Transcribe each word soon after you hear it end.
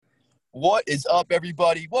What is up,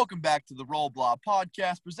 everybody? Welcome back to the Roll Blob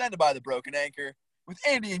podcast presented by The Broken Anchor with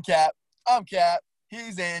Andy and Cap. I'm Cap.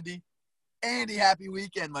 He's Andy. Andy, happy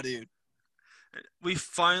weekend, my dude. We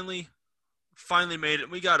finally made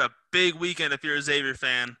it. We got a big weekend if you're a Xavier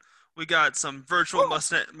fan. We got some virtual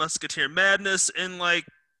Musketeer madness in like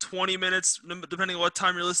 20 minutes, depending on what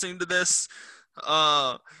time you're listening to this.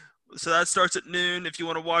 So that starts at noon. If you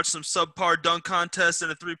want to watch some subpar dunk contest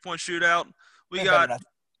and a three-point shootout, we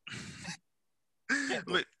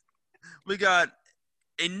got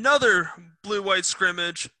another blue-white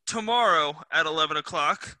scrimmage tomorrow at 11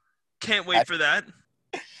 o'clock. Can't wait for that.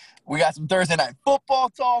 We got some Thursday night football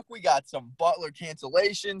talk. We got some Butler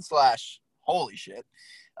cancellation / holy shit.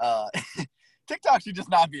 TikTok should just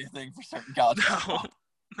not be a thing for certain college football.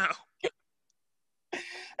 No.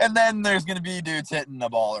 And then there's going to be dudes hitting the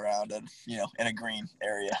ball around in a green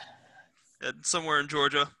area. Somewhere in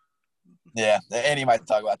Georgia. Yeah, Andy might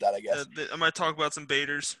talk about that, I guess. I might talk about some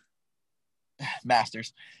baiters.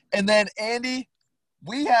 Masters. And then, Andy,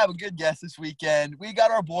 we have a good guest this weekend. We got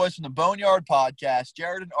our boys from the Boneyard Podcast,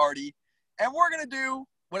 Jared and Artie, and we're going to do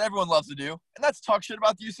what everyone loves to do, and that's talk shit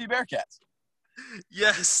about the UC Bearcats.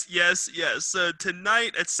 Yes. So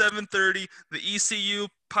tonight at 7:30, the ECU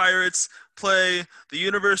Pirates play the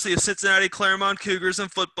University of Cincinnati Claremont Cougars in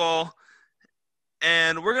football,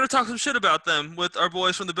 and we're going to talk some shit about them with our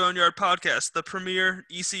boys from the Boneyard Podcast, the premier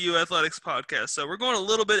ECU athletics podcast. So we're going a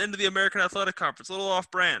little bit into the American Athletic Conference, a little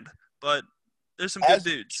off-brand, but there's some good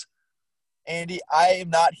dudes. Andy, I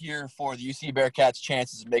am not here for the UC Bearcats'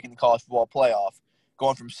 chances of making the college football playoff,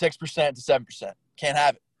 going from 6% to 7%. Can't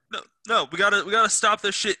have it. No, we gotta stop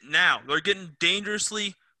this shit now. They're getting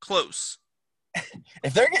dangerously close.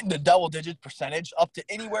 If they're getting to double-digit percentage, up to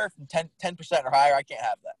anywhere from 10% or higher, I can't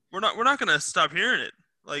have that. We're not gonna stop hearing it.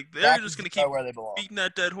 Like they're just gonna keep beating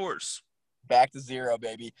that dead horse. Back to zero,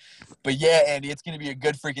 baby. But yeah, Andy, it's gonna be a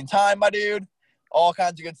good freaking time, my dude. All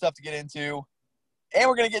kinds of good stuff to get into, and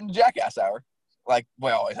we're gonna get into Jackass Hour, like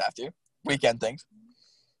we always have to. Weekend things.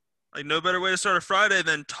 Like no better way to start a Friday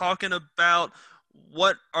than talking about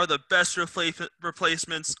what are the best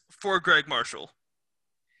replacements for Greg Marshall.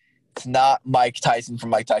 It's not Mike Tyson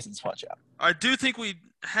from Mike Tyson's Punch-Out. I do think we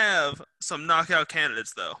have some knockout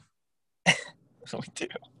candidates, though. We do.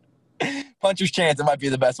 Puncher's Chance, it might be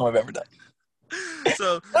the best one we've ever done.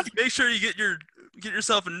 So make sure you get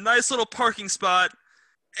yourself a nice little parking spot,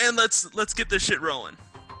 and let's get this shit rolling.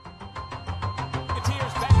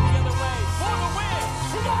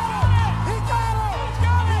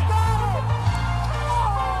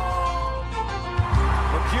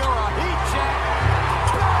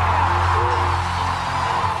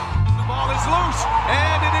 Loose,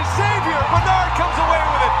 and it is Xavier. Bernard comes away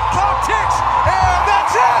with it. Clock ticks, and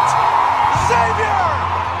that's it. Xavier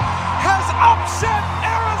has upset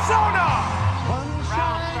Arizona.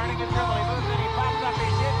 Brown starting to dribble. He moves it. He pops up. He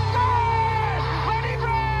shoots. Good! Lenny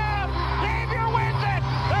Brown! Xavier wins it.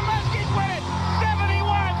 The Muskies win it.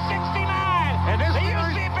 71-69. And the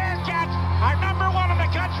UC Bearcats are number 1 in the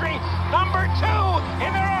country, number 2 in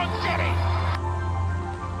their own city.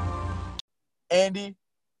 Andy,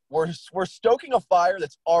 We're stoking a fire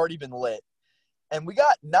that's already been lit. And we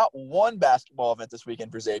got not one basketball event this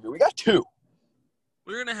weekend for Xavier. We got 2.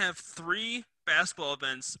 We're going to have 3 basketball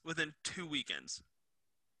events within 2 weekends.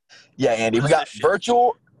 Yeah, Andy. We got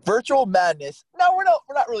virtual madness. No, we're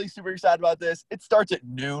not really super excited about this. It starts at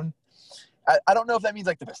noon. I don't know if that means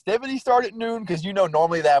like the festivities start at noon because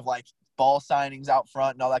normally they have like ball signings out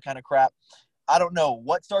front and all that kind of crap. I don't know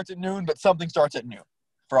what starts at noon, but something starts at noon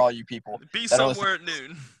for all you people. Be somewhere at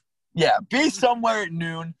noon. Yeah, be somewhere at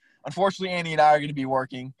noon. Unfortunately, Andy and I are going to be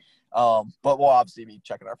working, but we'll obviously be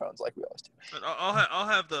checking our phones like we always do. But I'll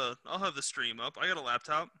have the stream up. I got a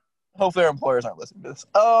laptop. Hopefully, our employers aren't listening to this.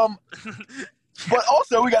 But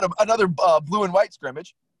also, we got another blue and white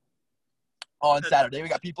scrimmage on Saturday. We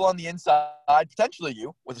got people on the inside, potentially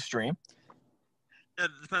you, with a stream.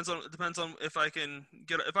 It depends on if I can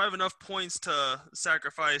if I have enough points to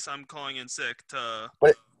sacrifice. I'm calling in sick to.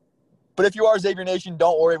 But if you are Xavier Nation,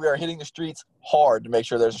 don't worry. We are hitting the streets hard to make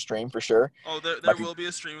sure there's a stream for sure. Oh, there will be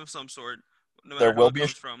a stream of some sort. No matter there will be it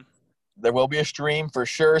comes from. There will be a stream for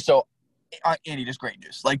sure. So, Andy, just great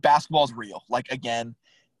news. Like, basketball's real. Like, again,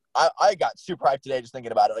 I got super hyped today just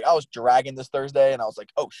thinking about it. Like, I was dragging this Thursday, and I was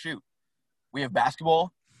like, oh, shoot. We have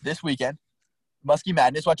basketball this weekend. Muskie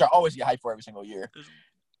Madness, which I always get hyped for every single year.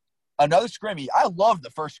 Another scrimmy. I loved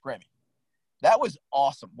the first scrimmy. That was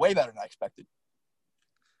awesome. Way better than I expected.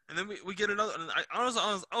 And then we get another. I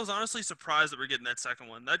was honestly surprised that we're getting that second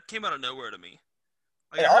one. That came out of nowhere to me.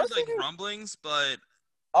 Like, I heard like rumblings, but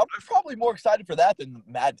I'm probably more excited for that than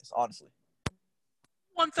Madness, honestly.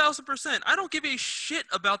 1,000%. I don't give a shit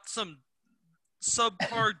about some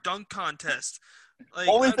subpar dunk contest. Like,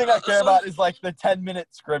 Only thing I care about is like the 10-minute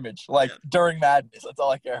scrimmage, like during Madness. That's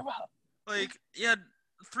all I care about. Like, yeah,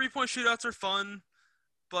 3-point shootouts are fun,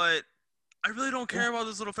 but I really don't care about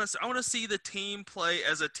those little fests. I want to see the team play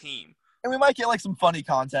as a team. And we might get like some funny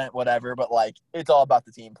content, whatever, but like it's all about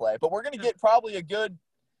the team play. But we're going to get probably a good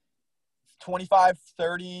 25,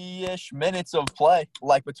 30-ish minutes of play,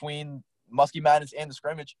 like between Muskie Madness and the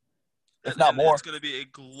scrimmage, if not more. It's going to be a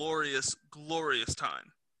glorious, glorious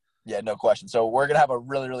time. Yeah, no question. So we're going to have a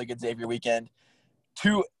really, really good Xavier weekend.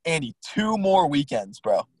 Two more weekends,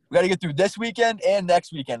 bro. We got to get through this weekend and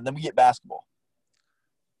next weekend, and then we get basketball.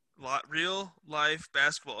 Real life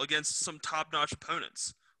basketball against some top-notch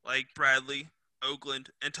opponents like Bradley, Oakland,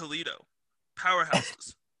 and Toledo.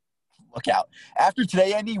 Powerhouses. Look out. After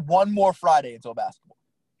today, Andy, one more Friday until basketball.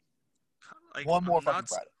 Like, one more fucking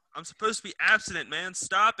Friday. I'm supposed to be abstinent, man.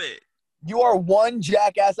 Stop it. You are one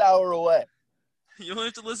jackass hour away. You only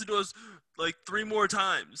have to listen to us like 3 more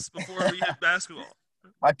times before we hit basketball.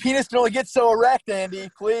 My penis can only get so erect, Andy.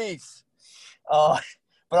 Please. But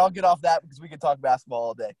I'll get off that because we can talk basketball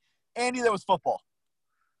all day. Andy, there was football.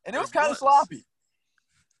 And it was kind of sloppy.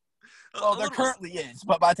 Well, there currently is,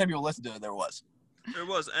 but by the time you listen to it, there was. There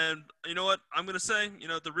was. And you know what? I'm going to say,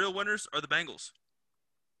 the real winners are the Bengals.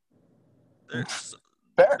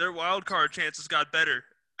 Their wild card chances got better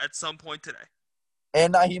at some point today.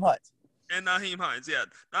 And Nyheim Hines. Yeah.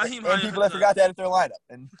 And people that forgot to add it to their lineup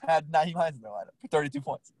and had Nyheim Hines in their lineup for 32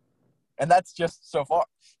 points. And that's just so far.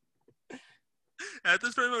 At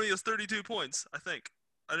this point, he has 32 points, I think.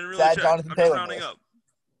 I didn't really Sad check. Jonathan I'm Taylor just rounding up.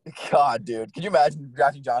 God, dude. Could you imagine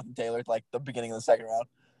drafting Jonathan Taylor at, like, the beginning of the second round?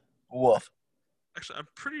 Woof. Actually, I'm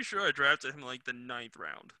pretty sure I drafted him, like, the 9th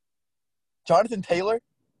round. Jonathan Taylor?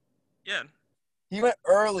 Yeah. He went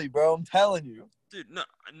early, bro. I'm telling you. Dude, no,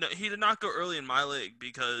 he did not go early in my league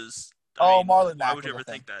because Marlon Mack. Why would you ever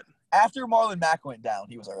think that? After Marlon Mack went down,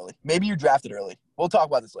 he was early. Maybe you drafted early. We'll talk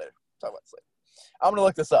about this later. I'm going to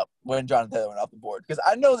look this up when Jonathan Taylor went off the board because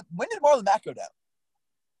I know – when did Marlon Mack go down?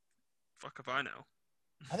 Fuck if I know.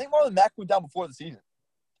 I think Marlon Mack went down before the season.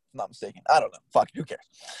 If I'm not mistaken. I don't know. Fuck it. Who cares?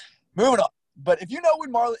 Moving on. But if you know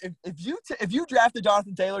when Marlon – if you drafted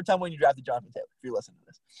Jonathan Taylor, tell me when you drafted Jonathan Taylor if you're listening to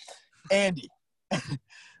this. Andy.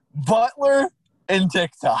 Butler and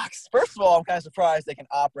TikToks. First of all, I'm kind of surprised they can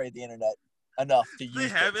operate the internet enough to use They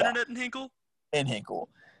have TikTok internet in Hinkle? In Hinkle.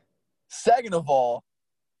 Second of all,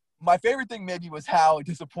 my favorite thing maybe was how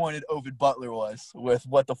disappointed Ovid Butler was with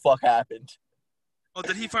what the fuck happened. Oh,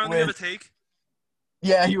 did he finally have a take?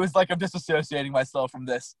 Yeah, he was like, I'm disassociating myself from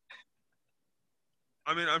this.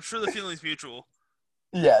 I mean, I'm sure the feeling's mutual.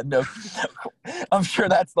 Yeah, no. I'm sure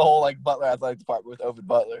that's the whole, like, Butler athletic department with Ovid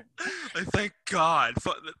Butler. Like, thank God.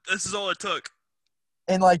 This is all it took.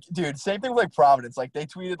 And, like, dude, same thing with, like, Providence. Like, they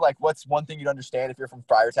tweeted, like, what's one thing you'd understand if you're from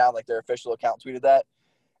Friartown? Like, their official account tweeted that.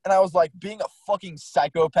 And I was like, being a fucking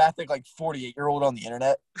psychopathic, like, 48-year-old on the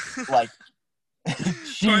internet, like,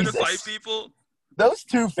 trying to fight people. Those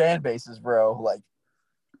two fan bases, bro, like,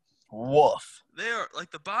 woof. They are,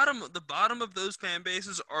 like, the bottom of those fan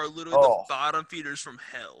bases are literally the bottom feeders from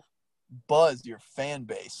hell. Buzz your fan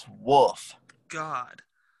base. Woof. God.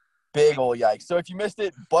 Big ol' yikes. So if you missed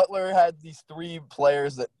it, Butler had these 3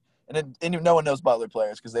 players that – and no one knows Butler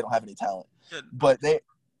players because they don't have any talent. Yeah. But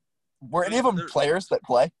were any of them players that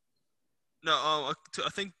play? No, I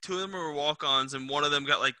think 2 of them were walk-ons, and one of them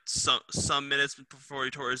got, like, some minutes before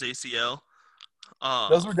he tore his ACL.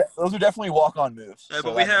 Those were definitely walk-on moves. Yeah, so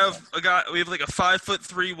but we have like a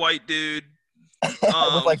 5'3" white dude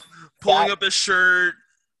with like pulling up his shirt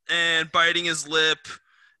and biting his lip,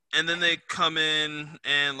 and then they come in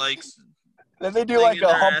and like then they do like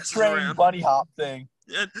a hump train bunny hop thing.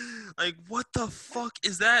 Yeah, like what the fuck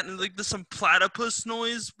is that? And like there's some platypus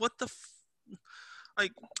noise. What the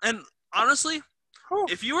like? And honestly,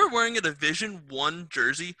 if you were wearing a Division I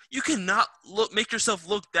jersey, you cannot make yourself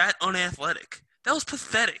look that unathletic. That was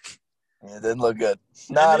pathetic. Yeah, it didn't look good.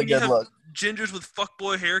 Not a good look. Gingers with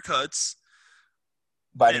fuckboy haircuts.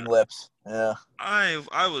 Biting lips. Yeah. I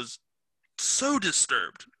was so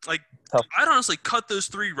disturbed. Like, I'd honestly cut those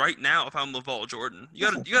 3 right now if I'm LaVall Jordan. You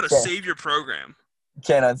gotta save your program.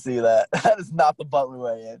 Can't unsee that. That is not the Butler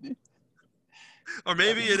way, Andy. Or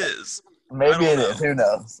maybe it is. Maybe it is. Who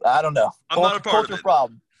knows? I don't know. I'm not a part of it.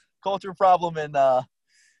 Culture problem in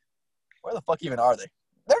where the fuck even are they?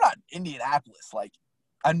 They're not in Indianapolis. Like,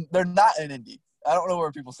 they're not in Indy. I don't know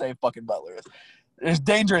where people say fucking Butler is. There's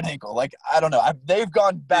danger in Hinkle. Like, I don't know. They've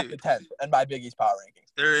gone back to 10th in my Big East power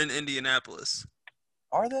rankings. They're in Indianapolis.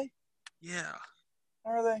 Are they? Yeah.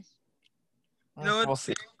 Are they? You know what? We'll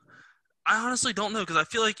see. I honestly don't know because I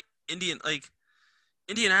feel like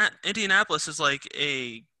Indianapolis is like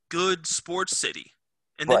a good sports city,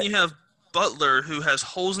 and then Right. you have Butler who has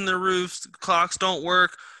holes in their roofs, clocks don't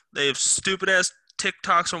work, they have stupid ass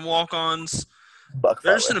TikToks from walk-ons. Buck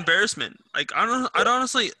They're just an Butler. embarrassment. Like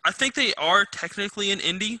I think they are technically an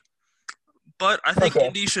Indy, but I think Okay.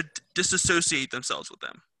 Indy should disassociate themselves with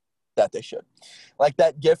them. That they should. Like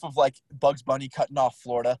that gif of like Bugs Bunny cutting off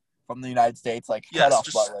Florida from the United States, like cut Yes, off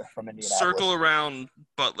just Butler from Indianapolis. circle around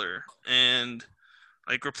Butler and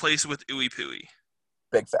like replace it with Ooey Pooey.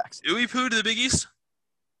 Big facts. Ooey Poo to the Big East?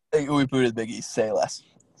 Hey, Uwe Poo to the Big East, say less.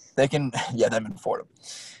 They can, them in Fordham.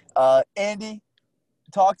 Andy,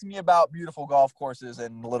 talk to me about beautiful golf courses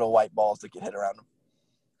and little white balls that get hit around them.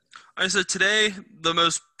 I said today the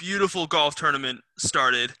most beautiful golf tournament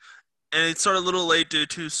started, and it started a little late due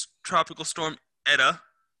to tropical storm Eta,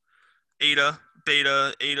 Beta,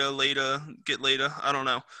 Eta, Leda, get Leda. I don't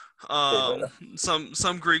know.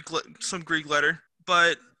 Some Greek letter,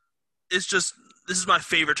 but it's just this is my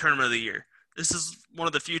favorite tournament of the year. This is one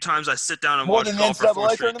of the few times I sit down and More watch than the golf for NCAA 4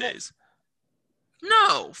 straight tournament? days.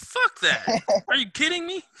 No, fuck that. Are you kidding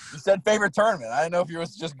me? You said favorite tournament. I didn't know if it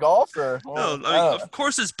was just golf or. No, of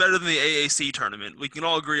course it's better than the AAC tournament. We can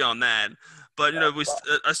all agree on that. But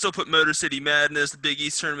I still put Motor City Madness, the Big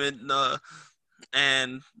East tournament,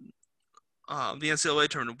 and the NCAA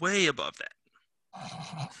tournament way above that.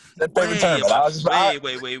 That favorite tournament. I was just,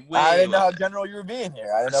 Way. I didn't know how above that. general you were being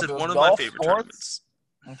here. I didn't I know said if it was one of golf, my favorite sports.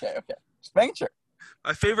 tournaments. Okay. Just making sure.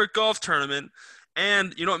 My favorite golf tournament,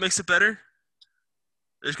 and you know what makes it better?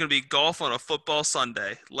 There's going to be golf on a football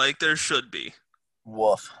Sunday, like there should be.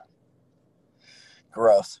 Woof.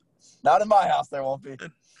 Gross. Not in my house, there won't be.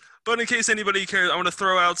 But in case anybody cares, I want to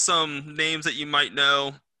throw out some names that you might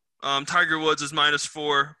know. Tiger Woods is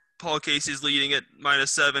 -4. Paul Casey's leading at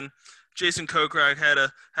 -7. Jason Kokrak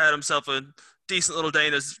had himself a decent little day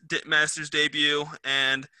in his Masters debut,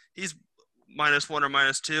 and he's -1 or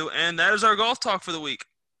 -2. And that is our golf talk for the week.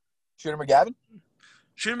 Shooter McGavin?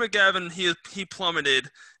 Shooter McGavin, he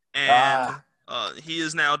plummeted, and he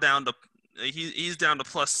is now down to he's down to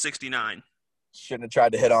 +69. Shouldn't have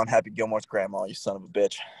tried to hit on Happy Gilmore's grandma, you son of a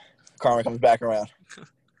bitch. Karma comes back around.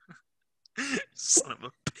 Son of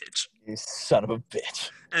a bitch. You son of a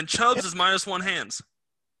bitch. And Chubbs is -1 hands.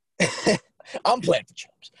 I'm playing for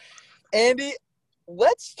Chubbs. Andy,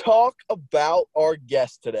 let's talk about our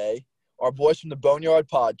guest today, our boys from the Boneyard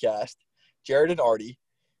Podcast, Jared and Artie.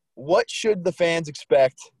 What should the fans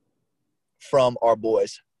expect from our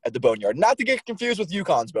boys at the Boneyard? Not to get confused with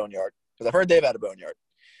UConn's Boneyard, because I've heard they've had a Boneyard.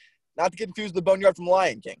 Not to get confused with the Boneyard from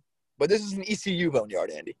Lion King, but this is an ECU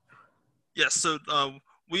Boneyard, Andy. Yes, so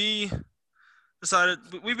we decided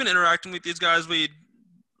we've been interacting with these guys. We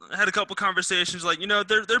had a couple conversations, like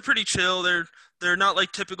they're pretty chill. They're not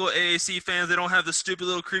like typical AAC fans. They don't have the stupid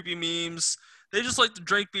little creepy memes. They just like to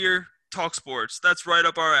drink beer, talk sports. That's right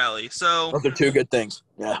up our alley. So Those are two good things.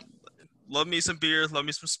 Yeah. love me some beer, love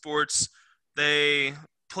me some sports. They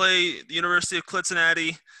play the University of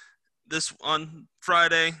Cincinnati this on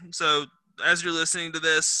Friday. So as you're listening to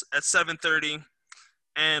this at 7:30,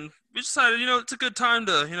 and we decided, it's a good time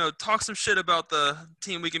to, talk some shit about the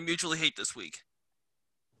team we can mutually hate this week.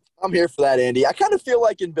 I'm here for that, Andy. I kind of feel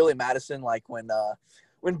like in Billy Madison, like when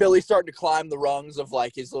Billy's starting to climb the rungs of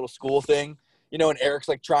like his little school thing, and Eric's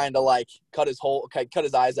like trying to like cut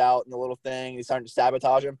his eyes out in the little thing. And he's starting to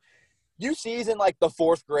sabotage him. UC's in like the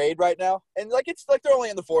 4th grade right now, and like it's like they're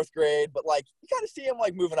only in the 4th grade, but like you kind of see him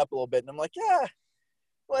like moving up a little bit, and I'm like, yeah,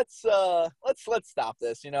 let's stop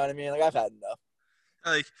this. You know what I mean? Like I've had enough.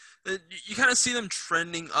 Like you kind of see them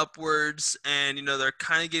trending upwards, and they're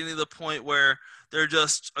kind of getting to the point where they're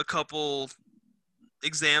just a couple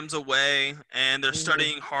exams away, and they're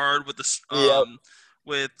studying hard with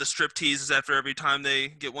the strip teases after every time they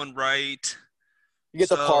get one right. You get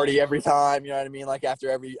the party every time, you know what I mean? Like after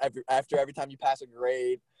every time you pass a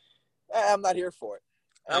grade. I'm not here for it.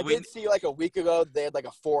 I did see like a week ago they had like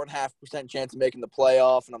a 4.5% chance of making the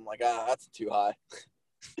playoff, and I'm like, that's too high.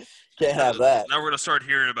 Can't have that. Now we're gonna start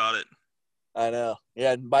hearing about it. I know.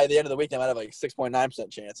 Yeah, and by the end of the week they might have like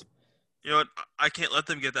 6.9% chance. You know what? I can't let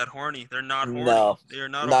them get that horny. They're not horny. No, they are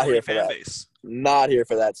not a horny fan base. Not here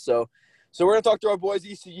for that. So we're gonna talk to our boys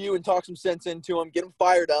ECU and talk some sense into them, get them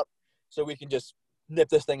fired up, so we can just nip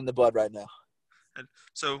this thing in the bud right now. And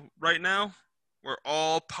so right now, we're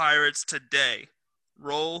all Pirates today.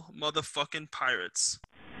 Roll motherfucking Pirates.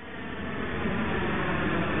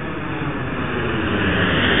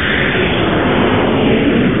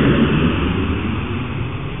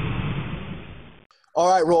 All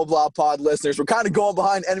right, Roll Block Pod listeners, we're kind of going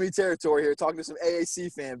behind enemy territory here, talking to some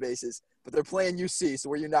AAC fan bases. but they're playing UC, so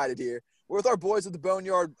we're united here. We're with our boys at the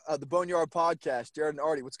Boneyard Podcast. Jared and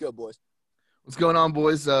Artie, what's good, boys? What's going on,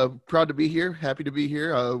 boys? Proud to be here. Happy to be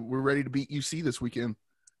here. We're ready to beat UC this weekend.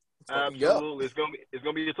 Absolutely. It's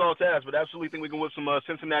gonna be a tall task, but absolutely think we can whip some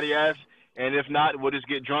Cincinnati ass. And if not, we'll just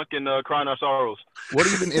get drunk and cry in our sorrows.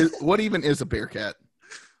 What even is a Bearcat?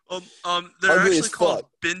 They're Ugly actually as called fuck.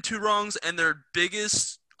 binturongs, and their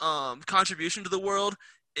biggest contribution to the world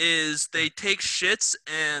is they take shits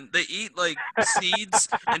and they eat like seeds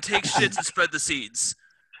and take shits and spread the seeds,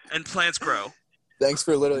 and plants grow. Thanks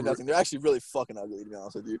for literally nothing. They're actually really fucking ugly, to be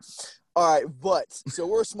honest with you. All right, so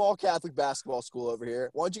we're a small Catholic basketball school over here.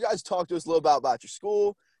 Why don't you guys talk to us a little about your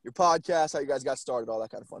school, your podcast, how you guys got started, all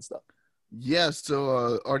that kind of fun stuff. Yeah,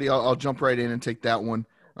 so Artie, I'll jump right in and take that one.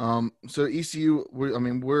 So ECU,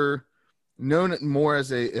 we're known more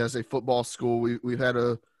as a football school. We've had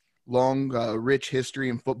a long, rich history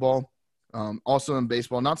in football, also in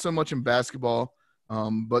baseball, not so much in basketball.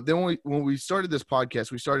 But then when we started this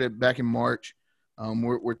podcast, we started back in March.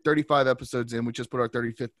 We're 35 episodes in. We just put our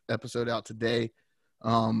 35th episode out today.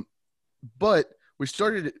 But we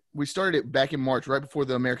started it back in March, right before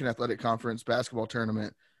the American Athletic Conference basketball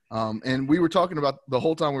tournament. And we were talking about the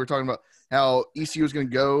whole time we were talking about how ECU was going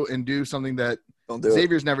to go and do something that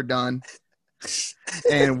Xavier's never done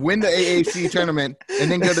and win the AAC tournament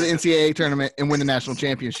and then go to the NCAA tournament and win the national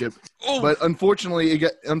championship. Oh. But unfortunately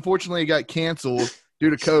it got canceled due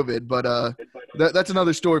to COVID. But that's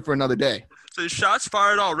another story for another day. So shots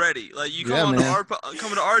fired already. Like you come into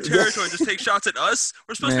our territory and just take shots at us.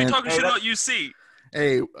 We're supposed to be talking shit about UC.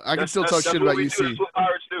 Hey, I can still talk shit about UC. That's what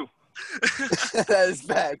Pirates do. That is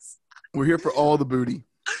facts. We're here for all the booty.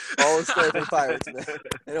 Always play for the Pirates, man.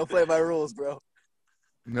 They don't play by rules, bro.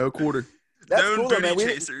 No quarter. That's Known cool, though, booty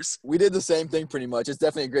man. chasers. We did the same thing pretty much. It's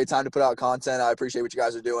definitely a great time to put out content. I appreciate what you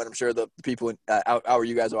guys are doing. I'm sure the people out where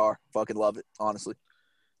you guys are fucking love it, honestly.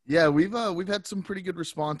 Yeah, we've had some pretty good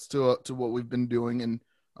response to what we've been doing, and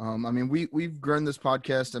we've grown this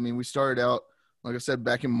podcast. I mean, we started out, like I said,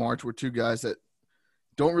 back in March. We're two guys that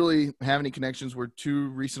don't really have any connections. We're two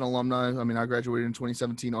recent alumni. I mean, I graduated in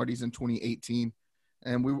 2017, Artie's in 2018,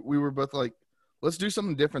 and we were both like, let's do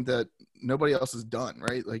something different that nobody else has done,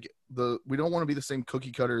 right? Like we don't want to be the same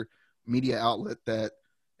cookie cutter media outlet that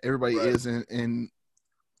everybody is in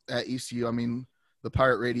at ECU. I mean, the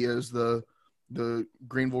Pirate Radios, the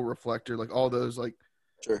Greenville Reflector, like all those, like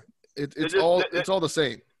sure, it's all the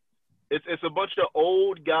same. It's a bunch of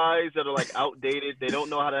old guys that are like outdated. They don't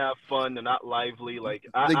know how to have fun. They're not lively. Like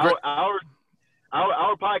our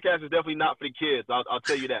podcast is definitely not for the kids. I'll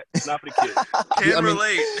tell you that. It's not for the kids. Can't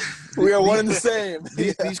relate. We are one and the same.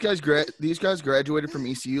 These guys graduated from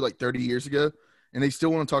ECU like 30 years ago, and they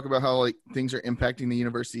still want to talk about how like things are impacting the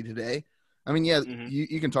university today. I mean, yeah,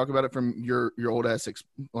 you can talk about it from your old ass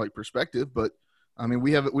perspective, but I mean,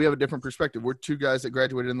 we have a different perspective. We're two guys that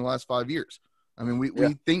graduated in the last 5 years. I mean,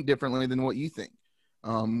 we think differently than what you think.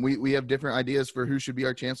 We have different ideas for who should be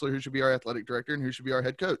our chancellor, who should be our athletic director, and who should be our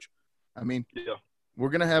head coach. I mean, we're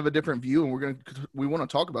going to have a different view, and we want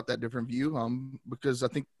to talk about that different view because I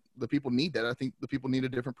think the people need that. I think the people need a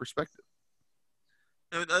different perspective.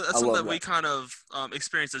 That's something that we kind of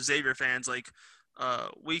experienced as Xavier fans. Like,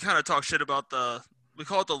 we kind of talk shit about we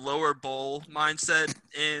call it the lower bowl mindset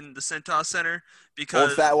in the Cintas Center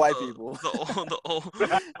because old fat white people. The old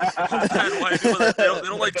fat white people, they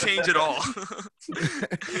don't like change at all.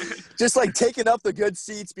 Just like taking up the good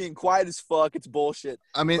seats, being quiet as fuck. It's bullshit.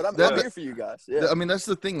 I mean, but I'm here for you guys. Yeah. I mean, that's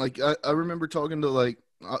the thing. Like, I remember talking to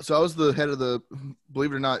so I was the head of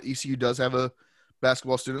believe it or not, ECU does have a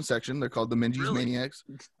basketball student section. They're called the Minges Maniacs.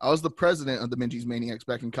 I was the president of the Minges Maniacs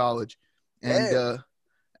back in college.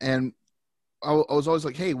 And I was always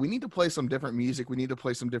like, hey, we need to play some different music. We need to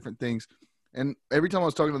play some different things. And every time I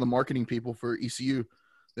was talking to the marketing people for ECU,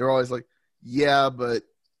 they were always like, yeah, but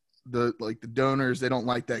the donors, they don't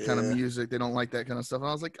like that kind of music. They don't like that kind of stuff. And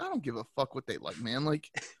I was like, I don't give a fuck what they like, man.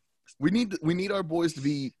 Like, we need our boys to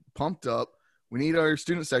be pumped up. We need our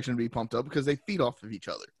student section to be pumped up because they feed off of each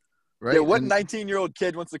other, right? Yeah, what 19-year-old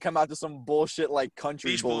kid wants to come out to some bullshit like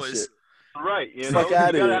country Beach bullshit? Right, you Fuck know,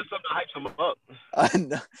 outta you gotta here. have something to hype them up. I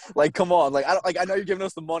know. Like, come on. Like, I know you're giving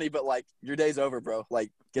us the money, but like, your day's over, bro.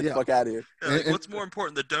 Like, get the fuck out of here. Yeah, like, what's more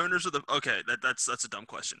important, the donors or the? Okay, that's a dumb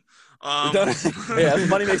question. Yeah,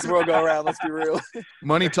 money makes the world go around. Let's be real.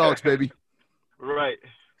 Money talks, baby. Right.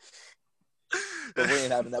 But we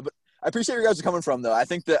ain't having that. But I appreciate where you guys are coming from, though. I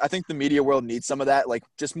think the media world needs some of that, like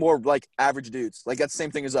just more like average dudes. Like that's the same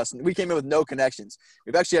thing as us. We came in with no connections.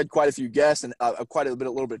 We've actually had quite a few guests and quite a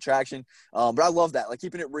little bit of traction. But I love that, like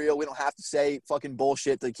keeping it real. We don't have to say fucking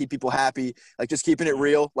bullshit to keep people happy. Like just keeping it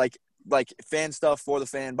real. Like like fan stuff for the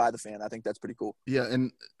fan by the fan. I think that's pretty cool. Yeah,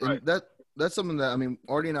 and Right. that's something that, I mean,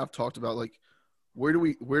 Artie and I've talked about, like, where do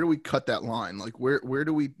we cut that line? Like, where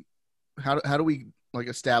do we how do we like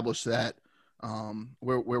establish that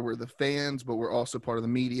where we're the fans, but we're also part of the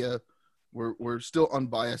media. We're still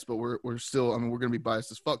unbiased, but we're still, I mean, we're gonna be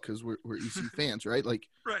biased as fuck because we're ECU fans, right? Like,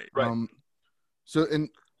 Right. So, and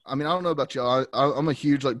I mean, I don't know about y'all. I'm a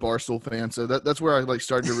huge like Barstool fan, so that's where I like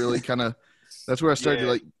started to really kind of. That's where I started to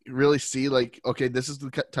like really see like, okay, this is the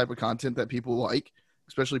type of content that people like,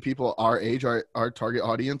 especially people our age. Our target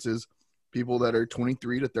audience is people that are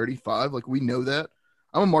 23 to 35. Like, we know that.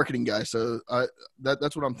 I'm a marketing guy, so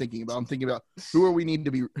that's what I'm thinking about. I'm thinking about who do we need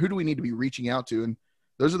to be reaching out to, and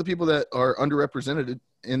those are the people that are underrepresented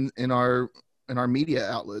in our media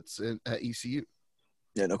outlets at ECU.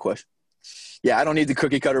 Yeah, no question. Yeah, I don't need the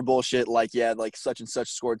cookie cutter bullshit. Like, yeah, like such and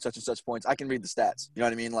such scored such and such points. I can read the stats. You know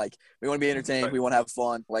what I mean? Like, we want to be entertained. We want to have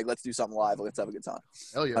fun. Like, let's do something live. Let's have a good time.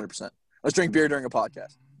 Hell yeah, 100%. Let's drink beer during a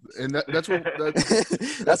podcast. And that's what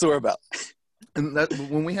that's what we're about. And that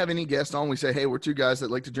when we have any guest on, we say, hey, we're two guys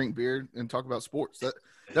that like to drink beer and talk about sports. That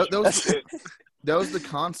was the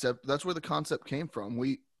concept. That's where the concept came from.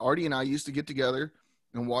 Artie and I used to get together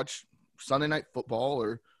and watch Sunday night football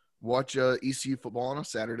or watch ECU football on a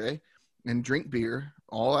Saturday and drink beer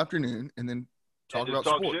all afternoon and then talk about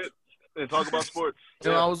sports. Shit and talk about sports.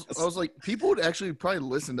 And I was like, people would actually probably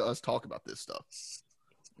listen to us talk about this stuff.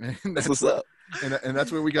 And that's what's up. And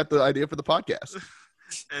that's where we got the idea for the podcast.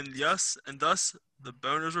 And yes, and thus the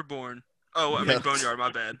boners were born. Oh, I mean Boneyard,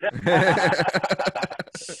 my bad.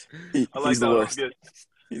 He's the worst.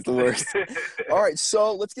 He's the worst. All right,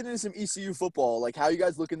 so let's get into some ECU football. Like, how you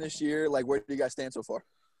guys looking this year? Like, where do you guys stand so far?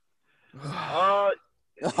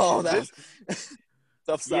 That's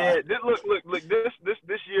tough side. Yeah, look.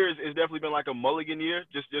 This year is definitely been like a mulligan year,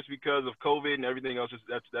 just because of COVID and everything else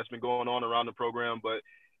that's been going on around the program. But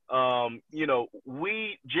you know,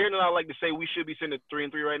 Jared and I like to say we should be sitting at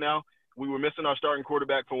 3-3 right now. We were missing our starting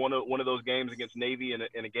quarterback for one of those games against Navy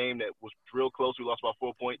in a game that was real close. We lost by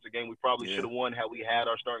 4 points. A game we probably should have won had we had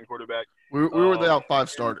our starting quarterback. We were without 5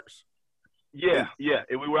 starters. Yeah.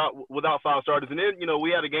 And we were out without 5 starters. And then, you know,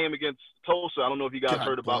 we had a game against Tulsa. I don't know if you guys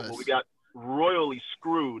heard about, but we got royally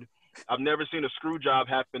screwed. I've never seen a screw job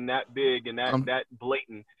happen that big and that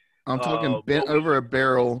blatant. I'm talking bent over a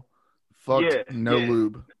barrel,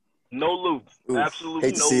 lube. No lube. Oof. Absolutely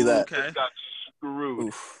hate to no see lube. that. Just got screwed.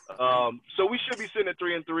 Oof. So we should be sitting at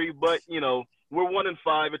 3-3, but, you know, we're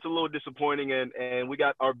 1-5. It's a little disappointing, and we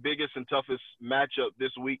got our biggest and toughest matchup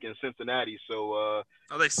this week in Cincinnati. So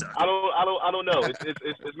they suck. I don't know.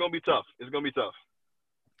 It's gonna be tough. It's gonna be tough.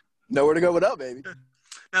 Nowhere to go but up, baby.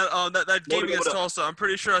 Now, that game against Tulsa, I'm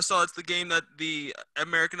pretty sure I saw it's the game that the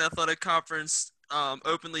American Athletic Conference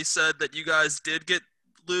openly said that you guys did get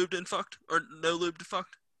lubed and fucked, or no lubed and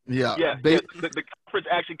fucked. Yeah. The conference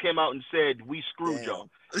actually came out and said we screwed y'all.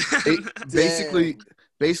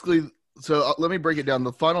 Basically. So let me break it down.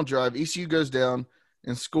 The final drive, ECU goes down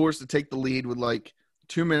and scores to take the lead with like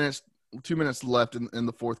 2 minutes left in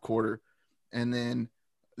the fourth quarter, and then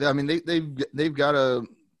I mean they've got a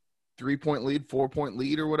 3-point lead, 4-point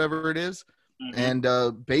lead, or whatever it is, and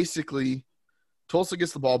basically Tulsa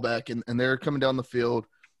gets the ball back and they're coming down the field,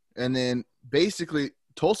 and then basically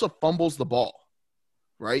Tulsa fumbles the ball.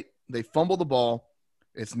 Right? They fumble the ball.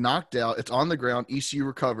 It's knocked out. It's on the ground. ECU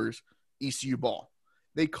recovers. ECU ball.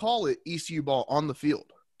 They call it ECU ball on the field.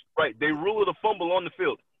 Right. They rule it a fumble on the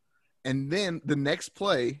field. And then the next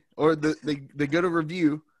play, or they go to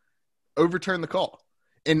review, overturn the call.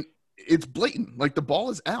 And it's blatant. Like, the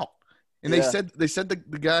ball is out. And they said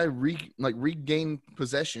the guy regained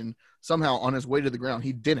possession somehow on his way to the ground.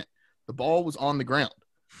 He didn't. The ball was on the ground.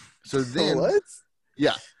 So then what?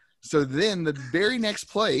 Yeah. So then the very next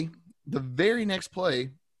play,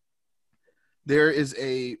 there is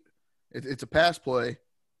it's a pass play.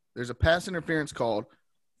 There's a pass interference called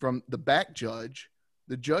from the back judge.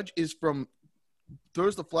 The judge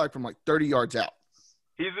throws the flag from like 30 yards out.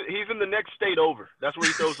 He's in the next state over. That's where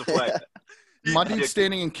he throws the flag. My dude's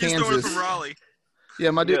standing in Kansas. He's throwing it from Raleigh.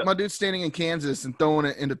 Yeah, my dude's standing in Kansas and throwing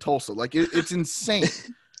it into Tulsa. Like, it's insane.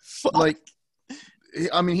 Like,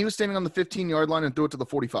 I mean, he was standing on the 15-yard line and threw it to the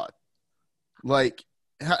 45. Like,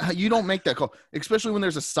 you don't make that call, especially when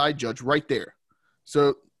there's a side judge right there.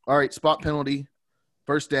 So, all right, spot penalty,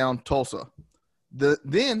 first down, Tulsa.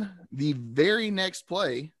 Then the very next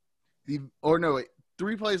play,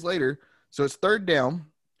 3 plays later, so it's third down.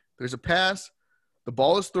 There's a pass. The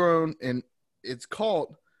ball is thrown, and it's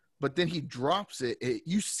caught, but then he drops it.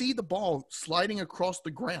 You see the ball sliding across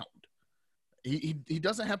the ground. He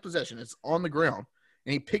doesn't have possession. It's on the ground,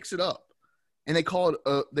 and he picks it up. and they call it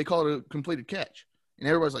a completed catch. And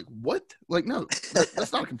everybody's like, "What? Like, no,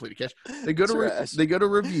 that's not a completed catch." They go to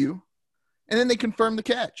review, and then they confirm the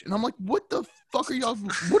catch. And I'm like, "What the fuck are y'all?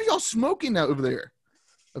 What are y'all smoking out over there?"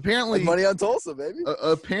 Apparently, like money on Tulsa, baby.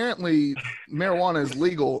 Apparently, marijuana is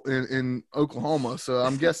legal in Oklahoma, so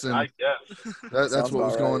I'm guessing I guess that's what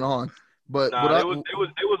was going on. But it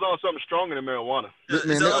was on something stronger than marijuana.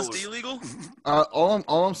 Is LSD legal?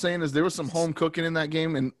 All I'm saying is there was some home cooking in that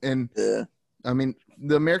game, and Yeah. I mean,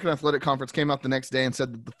 the American Athletic Conference came out the next day and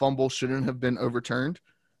said that the fumble shouldn't have been overturned,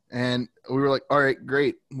 and we were like, "All right,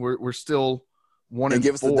 great, we're still 1-4.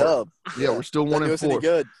 Give us the dub. Yeah, we're still 1-4.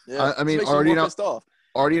 Good. Yeah. I mean,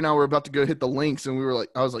 Artie and I were about to go hit the links, and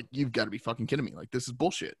I was like, "You've got to be fucking kidding me! Like, this is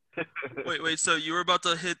bullshit." Wait. So you were about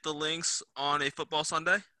to hit the links on a football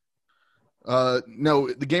Sunday?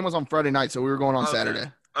 No, the game was on Friday night, so we were going on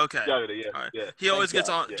Saturday. Okay. Saturday, yeah. All right. Yeah. He always gets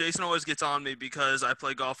on. Yeah. Jason always gets on me because I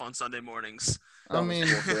play golf on Sunday mornings. I mean,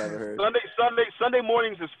 Sunday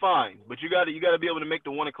mornings is fine, but you got to be able to make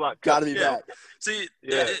the 1 o'clock. Got to be back. See,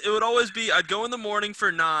 it would always be I'd go in the morning for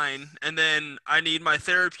 9, and then I need my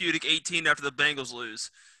therapeutic 18 after the Bengals lose.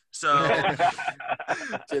 So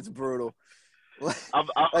It's brutal. I've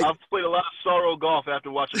played a lot of sorrow golf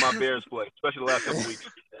after watching my Bears play, especially the last couple weeks.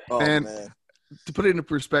 Oh, and man. to put it into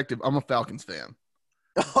perspective, I'm a Falcons fan.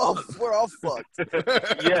 Oh, we're all fucked.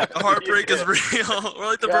 Yeah, the heartbreak is real. We're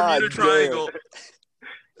like the God Bermuda Triangle.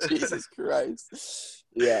 Jesus Christ.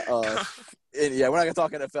 Yeah. And we're not gonna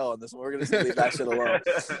talk NFL on this one. We're gonna leave that shit alone.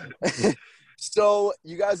 So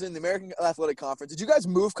you guys are in the American Athletic Conference. Did you guys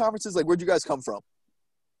move conferences? Like, where'd you guys come from?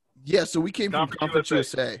 Yeah, so we came from Conference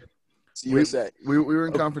USA. USA. We were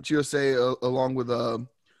in Conference USA along with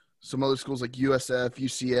some other schools like USF,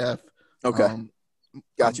 UCF. Okay.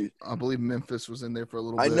 Got you. I believe Memphis was in there for a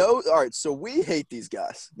little bit. I know. All right. So we hate these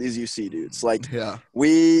guys, these UC dudes. Like, yeah,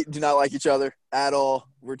 we do not like each other at all.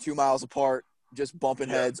 We're 2 miles apart, just bumping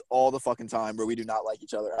heads all the fucking time, but we do not like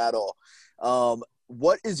each other at all.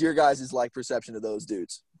 What is your guys' like perception of those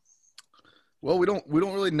dudes? Well, we don't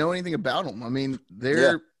really know anything about them. I mean,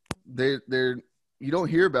 they're you don't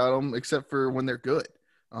hear about them except for when they're good.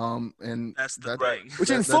 And that's the right. thing.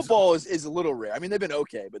 Which in football is a little rare. I mean, they've been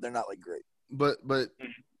okay, but they're not like great. But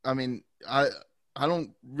I mean, I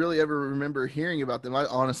don't really ever remember hearing about them. I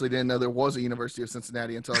honestly didn't know there was a University of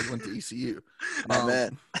Cincinnati until I went to ECU.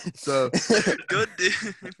 Man. So good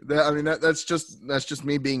dude. That's just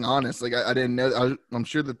me being honest. Like I didn't know. I'm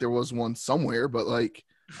sure that there was one somewhere, but like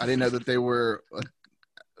I didn't know that they were a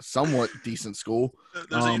somewhat decent school.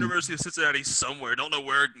 There's a University of Cincinnati somewhere. Don't know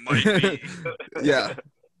where it might be. Yeah.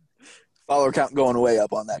 Follower count going way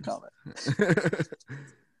up on that comment.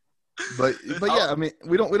 But yeah, I mean,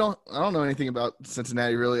 I don't know anything about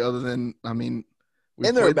Cincinnati really, other than and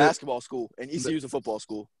they're a basketball school, and ECU is a football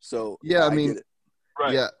school. So yeah, I mean,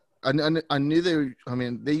 right. Yeah, I knew they. I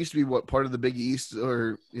mean, they used to be part of the Big East,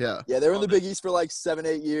 or yeah. Yeah, they were in the Big East for like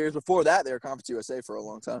 7-8 years. Before that, they were Conference USA for a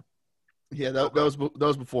long time. Yeah, that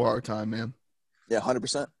was before our time, man. Yeah,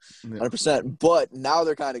 100%. 100%. But now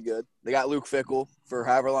they're kind of good. They got Luke Fickell for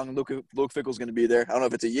however long Luke Fickell's going to be there. I don't know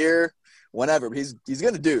if it's a year, whenever, but he's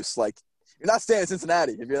going to deuce. Like, you're not staying in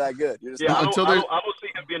Cincinnati if you're that good. You're just I don't see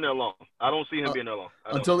him being there long. I don't see him being there long.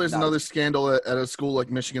 Until there's another scandal at a school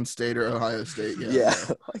like Michigan State or Ohio State. Yeah.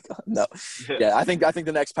 No. Yeah, I think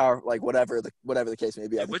the next power, like whatever the case may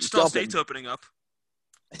be. Wichita State's opening up.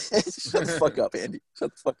 Shut the fuck up, Andy.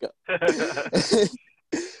 Shut the fuck up.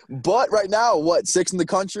 But right now, 6th in the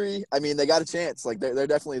country? I mean, they got a chance. Like, they're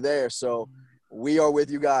definitely there. So we are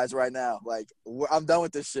with you guys right now. Like, I'm done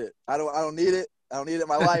with this shit. I don't need it. I don't need it in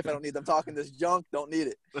my life. I don't need them talking this junk. Don't need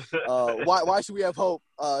it. Why should we have hope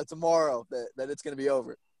tomorrow that it's going to be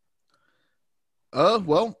over?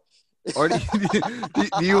 Well, Artie,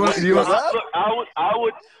 do you want? Look,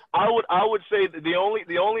 I would say that the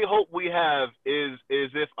only hope we have is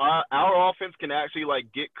if our offense can actually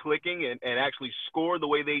like get clicking and actually score the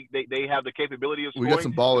way they have the capability of scoring. We got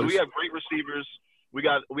some ballers. We have great receivers. We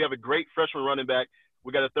have a great freshman running back.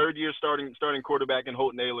 We got a third-year starting quarterback in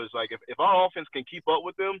Holton Ahlers. Like if our offense can keep up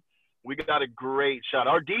with them, we got a great shot.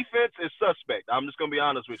 Our defense is suspect. I'm just gonna be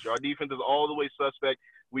honest with you. Our defense is all the way suspect.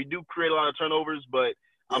 We do create a lot of turnovers, but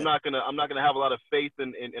I'm not gonna have a lot of faith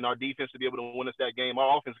in our defense to be able to win us that game.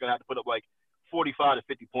 Our offense is gonna have to put up like 45 to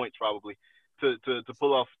 50 points probably to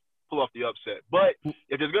pull off the upset. But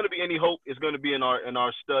if there's gonna be any hope, it's gonna be in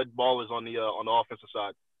our stud ballers on the offensive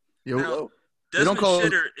side. Now, Desmond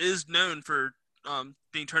Shitter is known for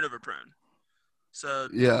being turnover prone. So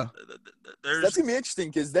yeah, that's gonna be interesting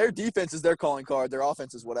because their defense is their calling card, their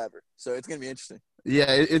offense is whatever. So it's gonna be interesting. Yeah,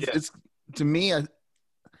 it's to me.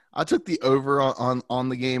 I took the over on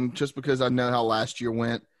the game just because I know how last year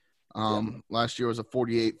went. Last year was a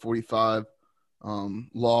 48-45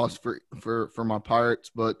 loss for my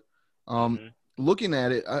Pirates. But looking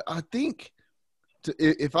at it, I think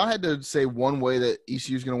if I had to say one way that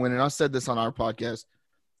ECU is going to win, and I said this on our podcast,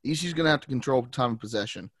 ECU is going to have to control time of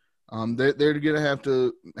possession. They're going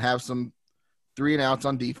to have some 3-and-outs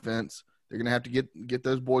on defense. They're going to have to get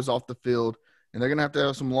those boys off the field, and they're going to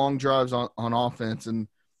have some long drives on offense. And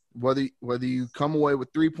whether you come away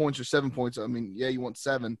with 3 points or 7 points, I mean, yeah, you want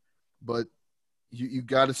 7, but you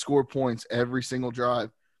got to score points every single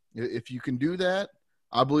drive. If you can do that,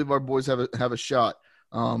 I believe our boys have a shot.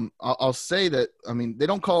 I'll say that, I mean, they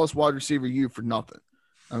don't call us wide receiver U for nothing.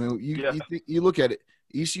 I mean, you look at it.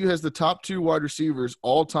 ECU has the top 2 wide receivers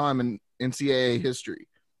all time in NCAA history,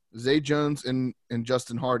 Zay Jones and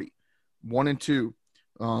Justin Hardy, 1 and 2.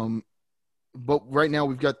 But right now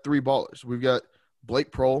we've got 3 ballers. We've got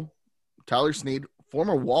Blake Prohl, Tyler Snead,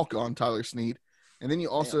 former walk-on Tyler Snead, and then you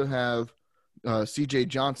also have C.J.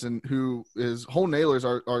 Johnson, who is Hole Naylor's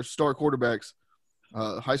our star quarterback's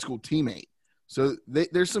high school teammate. So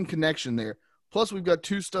there's some connection there. Plus, we've got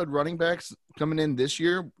 2 stud running backs coming in this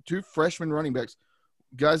year, 2 freshman running backs.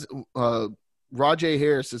 Guys, Rajay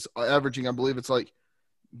Harris is averaging, I believe it's like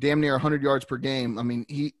damn near 100 yards per game. I mean,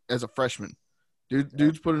 he as a freshman.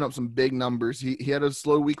 Dude's putting up some big numbers. He had a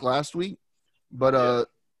slow week last week, but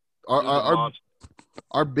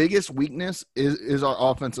our biggest weakness is our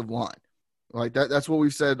offensive line. Like that's what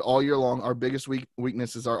we've said all year long. Our biggest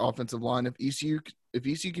weakness is our offensive line. If ECU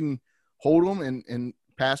can hold them and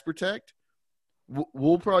pass protect,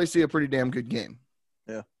 we'll probably see a pretty damn good game.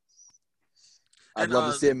 Yeah, I'd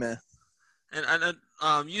love to see it, man. And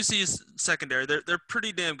UC's secondary, they're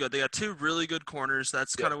pretty damn good. They got 2 really good corners.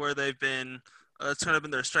 That's kind of where they've been. That's kind of been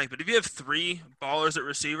their strength. But if you have 3 ballers at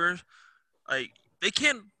receivers, like they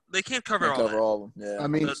can't cover all of them. Yeah, I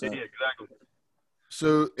mean, exactly.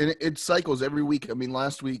 So it cycles every week. I mean,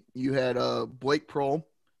 last week you had Blake Prohl,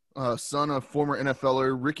 son of former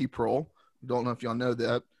NFLer Ricky Prohl. Don't know if y'all know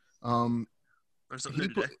that.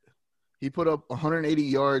 He put up 180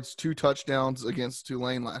 yards, 2 touchdowns against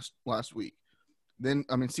Tulane last week. Then,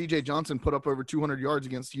 I mean, C.J. Johnson put up over 200 yards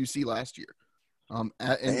against UC last year.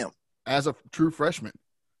 Damn. As a true freshman,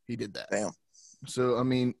 he did that. Damn. So, I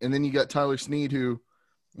mean, and then you got Tyler Snead, who,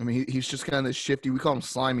 I mean, he's just kind of this shifty. We call him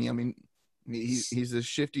slimy. I mean, he's a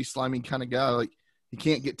shifty, slimy kind of guy. Like, he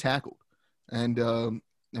can't get tackled. And,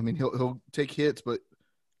 I mean, he'll take hits, but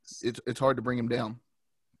it's hard to bring him down.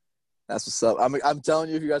 That's what's up. I'm telling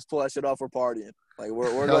you, if you guys pull that shit off, we're partying. Like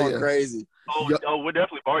we're going crazy. Oh, we're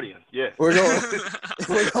definitely partying. Yeah, we're going crazy.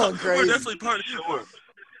 We're definitely partying. Sure.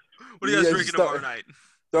 What are you guys drinking tomorrow night?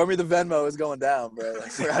 Throw me the Venmo. It's going down, bro.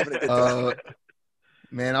 Like, we're having a good time.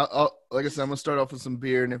 Man, I'll like I said, I'm gonna start off with some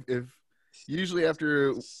beer, and if usually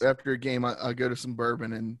after a game, I go to some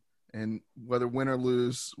bourbon, and whether win or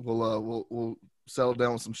lose, we'll settle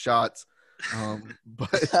down with some shots.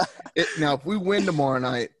 But now if we win tomorrow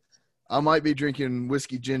night, I might be drinking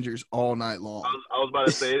whiskey gingers all night long. I was about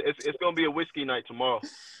to say it's gonna be a whiskey night tomorrow.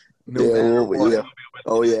 Yeah.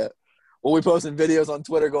 Oh yeah. We'll be posting videos on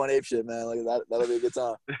Twitter going ape shit, man. Like that'll be a good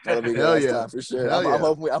time. That'll be a good time for sure. I'm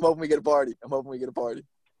hoping we get a party.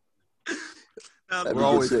 We're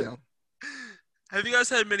always down. Have you guys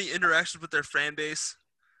had many interactions with their fan base?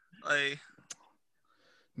 Like,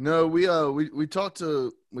 no, we talked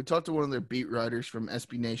to one of their beat writers from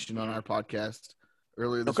SB Nation on our podcast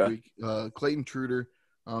earlier this week, Clayton Truder.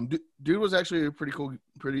 Dude was actually a pretty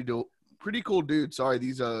cool dude. Sorry,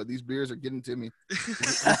 these beers are getting to me.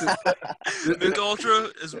 Big Ultra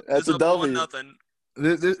is a W. Nothing.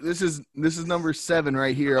 This is number 7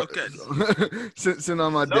 right here. Okay. Sitting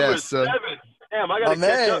on my number desk. 7. Damn, I gotta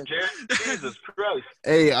catch up, Jared. Jesus Christ.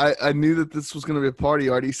 Hey, I knew that this was gonna be a party,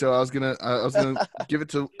 Artie. So I was gonna give it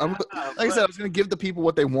to. Like I said, I was gonna give the people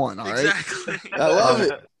what they want. All right. Exactly. I love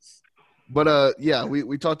it. But yeah,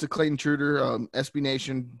 we talked to Clayton Truder, SB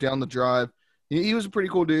Nation down the drive. He was a pretty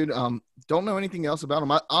cool dude. Don't know anything else about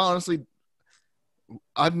him. I honestly,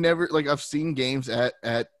 I've seen games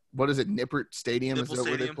at what is it, Nippert Stadium? Nipple is that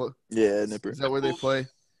Stadium. where they play? Yeah, Nippert. Is that where they play?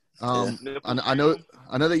 Yeah. I know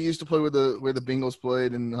they used to play where the Bengals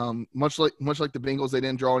played, and much like the Bengals, they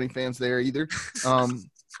didn't draw any fans there either.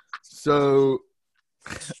 So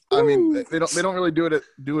I mean, they don't really do it at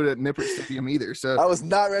Nippert Stadium either. So I was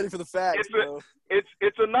not ready for the facts.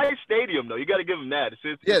 It's a nice stadium though. You got to give them that.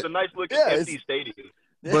 It's a nice looking empty stadium.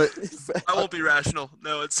 But I won't be rational.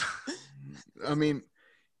 No, it's. I mean,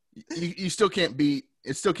 you still can't beat.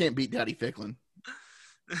 It still can't beat Daddy Ficklin.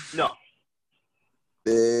 No.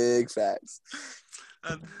 Big facts.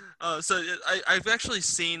 I've actually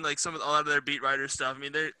seen like a lot of their beat writer stuff. I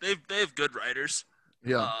mean, they have good writers.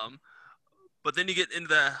 Yeah. But then you get into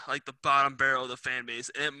the bottom barrel of the fan base,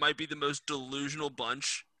 and it might be the most delusional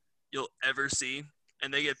bunch you'll ever see,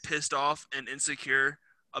 and they get pissed off and insecure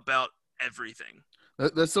about everything.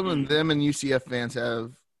 That's something them and UCF fans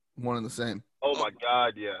have one and the same. Oh my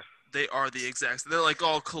God, yeah. They are the exact. They're like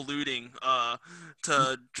all colluding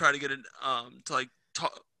to try to get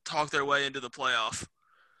talk their way into the playoff.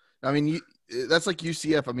 I mean, that's like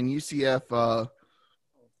UCF. I mean, UCF.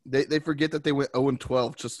 They forget that they went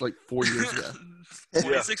 0-12 just like 4 years ago.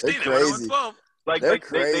 2016, They're they crazy. went 0-12. Like They're they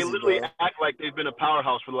crazy, literally bro. act like they've been a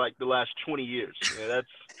powerhouse for like the last 20 years. Yeah, that's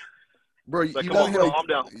Bro, like, you've come on, bro, only I'm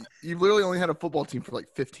down. you've literally only had a football team for like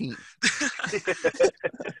 15.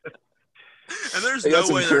 And there's They got no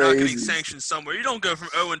some way they're not getting crazies. sanctioned somewhere. You don't go from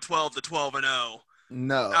 0-12 to 12-0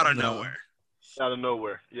 No. out of no. nowhere. Out of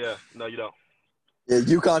nowhere. Yeah, no, you don't. Yeah,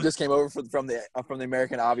 UConn just came over from the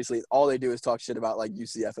American. Obviously, all they do is talk shit about like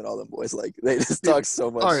UCF and all them boys. Like they just talk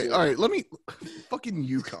so much. All right, shit. all right. Let me fucking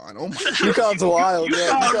UConn. Oh my. UConn's wild.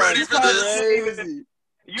 Yeah, UConn ready UConn's for this. crazy.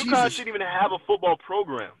 UConn Jesus. shouldn't even have a football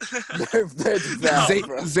program. They're bad,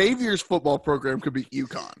 bro. Xavier's football program could be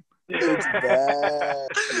UConn. It's bad.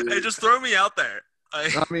 dude. Hey, just throw me out there.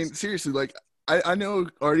 I mean, seriously, like I know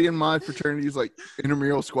already in my fraternity's like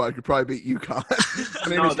intramural squad could probably beat UConn. My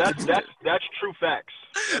name No, is- that's true facts.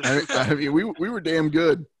 I mean, we were damn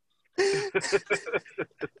good. I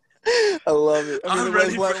love it. I mean, I'm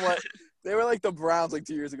ready for they were like the Browns like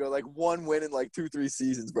 2 years ago, like one win in like 2-3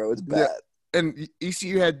 seasons, bro. It's Yeah. bad. And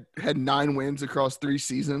ECU had 9 wins across 3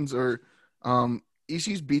 seasons, or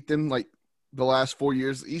ECU's beat them like the last 4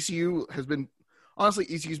 years. ECU's been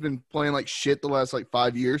playing like shit the last like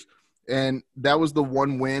 5 years, and that was the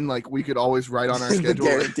one win like we could always write on our The schedule.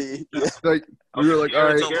 guarantee. Yeah. Like we were like, all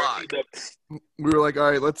right, It's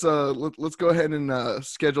a lock. let's go ahead and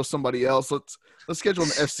schedule somebody else. Let's schedule an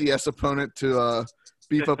FCS opponent to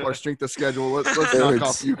beef up our strength of schedule. Let's They knock were,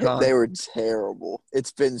 off UConn. they were terrible.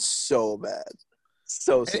 It's been so bad.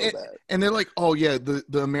 So And- bad. And they're like, oh, yeah, the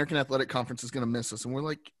American Athletic Conference is going to miss us. And we're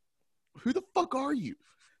like, who the fuck are you?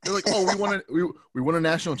 They're like, oh, we won a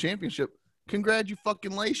national championship.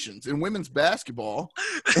 Congratulations. In women's basketball. I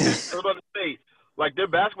was about to say, like their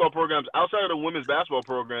basketball programs outside of the women's basketball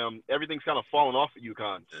program, everything's kind of fallen off at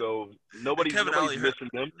UConn. So nobody's Kevin Ollie missing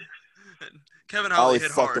them. Kevin Ollie Ollie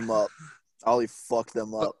hit fucked hard. them up. Ollie fucked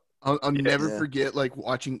them up. I'll never Yeah. forget like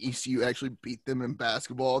watching ECU actually beat them in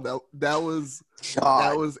basketball. That was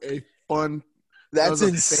God, a fun that's that was a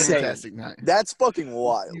insane. fantastic night. That's fucking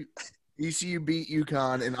wild. ECU beat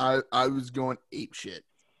UConn, and I was going ape shit.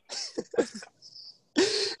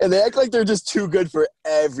 And they act like they're just too good for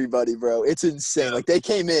everybody, bro. It's insane. Yeah. Like they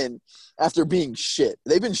came in after being shit.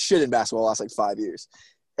 They've been shit in basketball the last like 5 years.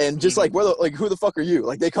 And just like who the fuck are you?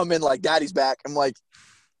 Like they come in like daddy's back. I'm like,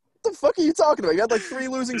 what the fuck are you talking about? You had like 3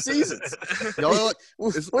 losing seasons. Y'all are like,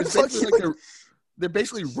 What it's the fuck? basically like they're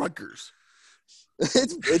basically Rutgers.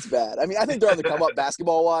 It's bad. I mean, I think they're on the come up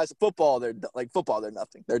basketball wise. Football, they're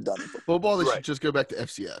nothing. They're done. in football. Football, they Right. should just go back to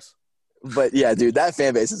FCS. But yeah, dude, that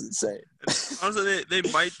fan base is insane. Honestly, they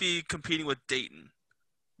might be competing with Dayton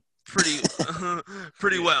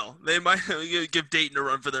pretty well. They might give Dayton a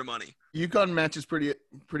run for their money. UConn matches pretty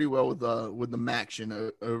well with the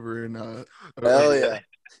Maction over in Hell yeah,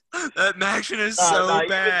 That Maction is so nah, even-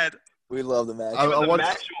 bad. we love the match. I The watched-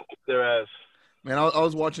 match will whoop their ass. Man, I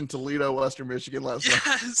was watching Toledo, Western Michigan last night.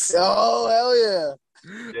 Yes. Oh hell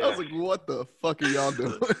yeah! I was like, what the fuck are y'all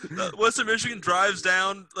doing? Western Michigan drives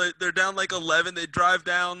down. Like they're down like 11. They drive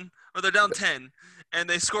down, or they're down 10, and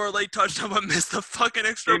they score a late touchdown but miss the fucking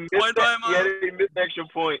extra They missed point by a mile. Yeah, they missed the extra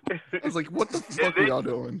point. I was like, what the fuck are y'all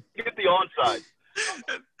doing? Get the onside.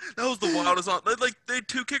 That was the wildest on. They had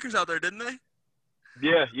 2 kickers out there, didn't they?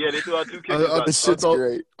 Yeah, they threw out 2 kickers. This shit's thought-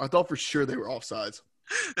 great. I thought for sure they were offsides.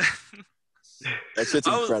 That shit's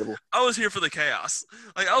I was- incredible. I was here for the chaos.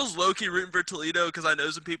 Like I was low key rooting for Toledo because I know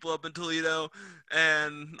some people up in Toledo,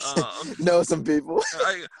 and Know some people.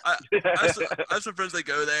 I have some friends that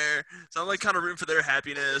go there, so I'm like kind of rooting for their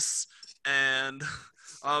happiness. And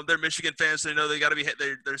they're Michigan fans, so they know they got to be.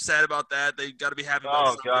 They're sad about that. They got to be happy about Oh,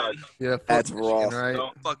 something. God. Yeah, fuck That's Michigan, rough. right?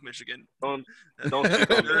 Don't Fuck Michigan. don't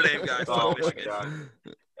sleep on Notre Dame guy. Oh, Fuck my Michigan. God.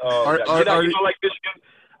 Oh, Are- God. are- You know, like Michigan.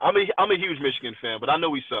 I'm a huge Michigan fan, but I know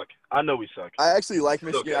we suck. I actually like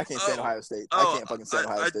Michigan. Okay. I can't stand Oh. Ohio State. Oh, I can't fucking stand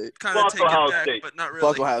Ohio State. kind of Fuck take Ohio it back, State. but not really.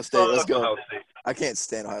 Fuck Ohio State. Let's Fuck go. Ohio State. I can't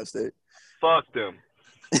stand Ohio State. Fuck them.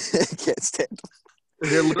 Can't stand him.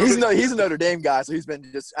 They're literally- He's a Notre Dame guy, so he's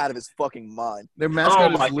been just out of his fucking mind. Their Oh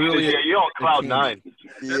mascot my is literally goodness, yeah, you're on cloud candy.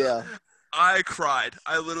 9. Yeah. I cried.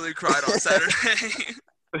 I literally cried on Saturday.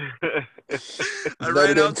 I Notre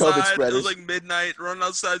ran Dame COVID outside. It spreaders. was like midnight. Running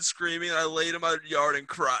outside screaming. And I laid in my yard and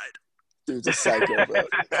cried. Dude's a psycho, bro.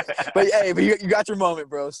 But you got your moment,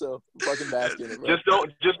 bro. So fucking bask in it, bro. Just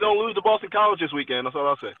don't lose to Boston College this weekend. That's all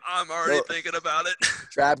I'll say. I'm already thinking about it.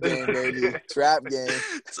 Trap game, baby. Trap game.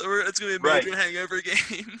 So it's gonna be a major hangover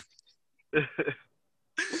game.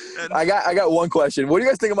 And I got one question. What do you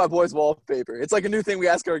guys think of my boy's wallpaper? It's like a new thing we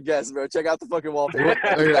ask our guests, bro. Check out the fucking wallpaper.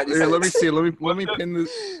 Here, let me see. Let me pin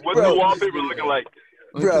this. What's the wallpaper looking like?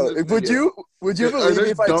 Bro, would you believe me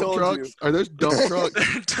if I told trucks? you? Are those dump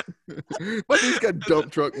trucks? But he's got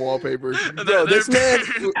dump truck wallpaper. Bro, this man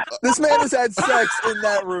has had sex in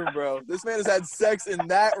that room, bro. This man has had sex in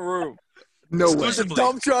that room. No way. With a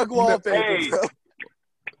dump truck wallpaper, Hey. bro.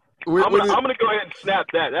 I'm gonna go ahead and snap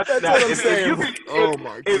that. That's What I'm saying.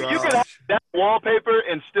 If you can have that wallpaper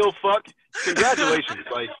and still fuck, congratulations.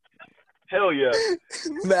 Like, hell yeah.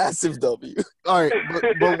 Massive W. All right,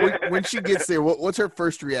 but when she gets there, what's her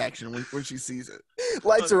first reaction when she sees it?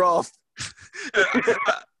 Lights are off.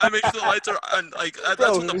 I make sure the lights are on. Like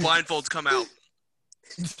that's when the blindfolds come out.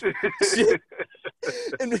 Shit.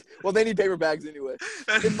 Well, they need paper bags anyway.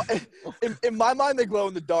 In my mind, they glow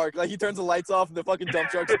in the dark. Like he turns the lights off and the fucking dump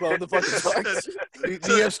trucks glow in the fucking dark.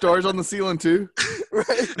 Do you have stars on the ceiling too?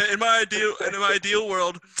 Right. In my ideal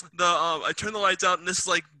world, I turn the lights out and this is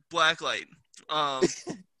like black light.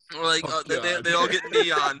 They all get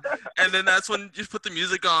neon, and then that's when you put the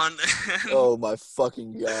music on. And Oh my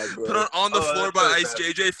fucking god, bro. put on the floor that's by so Ice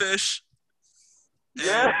bad. JJ Fish. And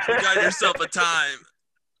Yeah. you got yourself a time.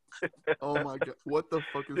 Oh my god, what the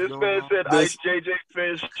fuck is This going man on? said This- Ice JJ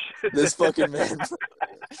Fish. This fucking man.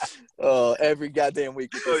 Oh, every goddamn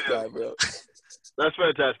week with this Oh, yeah. guy, bro. That's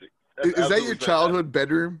fantastic. That's Is that absolutely your childhood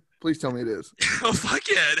bedroom? Please tell me it is. Oh fuck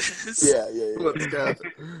yeah, it is. Yeah. Let's go.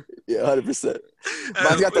 Yeah, 100%.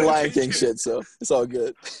 Mine's got the Lion King shit, so it's all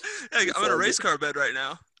good. Hey, I'm in a race car bed right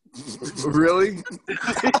now. Really? no.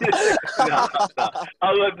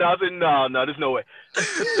 I look, no, there's no way.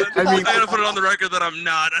 I mean- I gotta put it on the record that I'm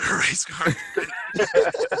not in a race car.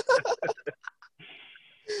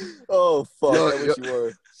 Oh, fuck. Yo, I wish you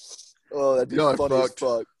were. Oh, that'd be Y'all are funny as fucked.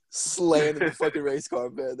 fuck. Slaying in the fucking race car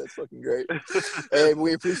bed. That's fucking great. Hey,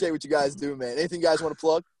 we appreciate what you guys do, man. Anything you guys want to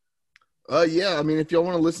plug? Yeah. I mean, if y'all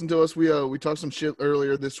want to listen to us, we talked some shit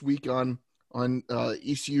earlier this week on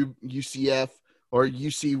ECU, UCF, or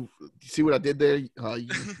UC. See what I did there? UC,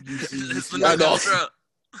 It's the UCF. Nerd Ultra.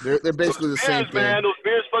 They're basically the same Bears, man, thing. those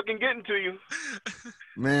bears fucking getting to you.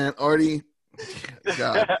 Man, Artie.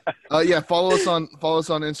 God. Yeah. Follow us on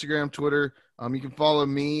Instagram, Twitter. You can follow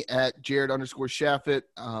me at Jared_Shaffett.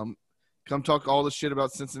 Come talk all the shit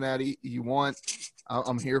about Cincinnati you want.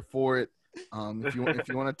 I'm here for it. If you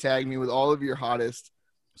want to tag me with all of your hottest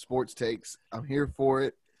sports takes, I'm here for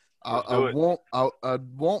it. I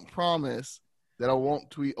won't promise that I won't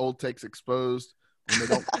tweet old takes exposed when they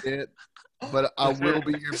don't fit, but I will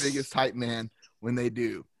be your biggest hype man when they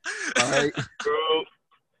do. All right. Bro.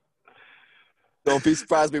 Don't be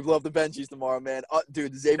surprised we blow up the benchies tomorrow, man.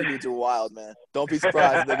 Dude, the Xavier dudes are wild, man. Don't be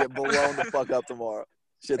surprised if they get blown the fuck up tomorrow.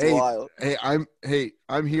 Shit's wild. Hey, I'm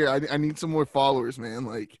here. I need some more followers, man.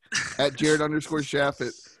 Like at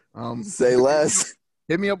Jared_Shaffett. Say less.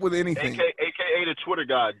 Hit me up with anything. AKA the Twitter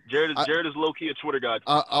god. Jared is low key a Twitter god.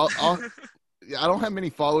 I don't have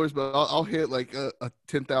many followers, but I'll hit like a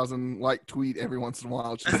 10,000 like tweet every once in a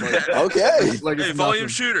while. It's just like, Okay. like Hey, it's volume nothing.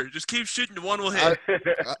 shooter. Just keep shooting. One will hit.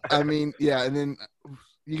 I mean, yeah, and then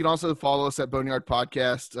you can also follow us at Boneyard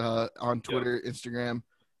Podcast on Twitter, Instagram.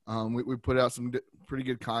 We put out some pretty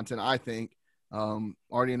good content, I think.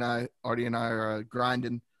 Artie and I are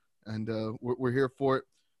grinding, and we're here for it.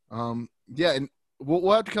 Yeah, and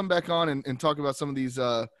we'll have to come back on and talk about some of these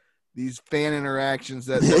fan interactions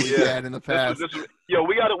that we've had in the past.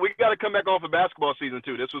 We gotta come back on for basketball season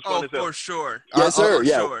too. This was fun Oh, as hell. for sure. Yes, sir. For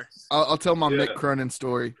Yeah. sure. I'll tell my Yeah. Mick Cronin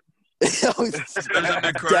story. There's a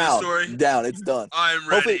Mick Cronin Down. story. Down. It's done. I'm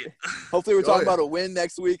ready. Hopefully we're talking yeah. about a win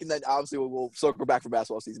next week, and then obviously we'll circle back for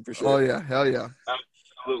basketball season for sure. Oh yeah, hell yeah.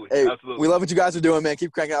 Absolutely. Hey, Absolutely. we love what you guys are doing, man.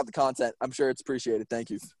 Keep cranking out the content. I'm sure it's appreciated. Thank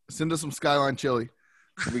you. Send us some Skyline chili.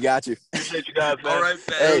 We got you. Appreciate you guys, man. All right,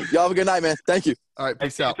 Hey, Ben. y'all have a good night, man. Thank you. All right,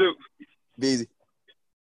 peace You out. too. Be easy.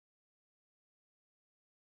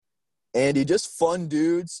 Andy, just fun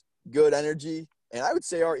dudes, good energy, and I would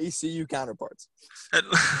say our ECU counterparts.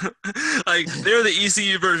 Like they're the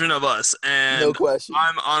ECU version of us, and No question.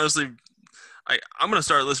 I'm honestly, I'm gonna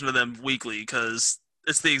start listening to them weekly because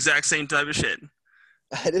it's the exact same type of shit.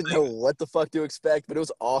 I didn't know what the fuck to expect, but it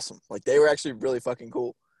was awesome. Like, they were actually really fucking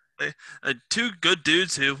cool. Two good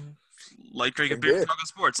dudes who like drinking They beer and did. talking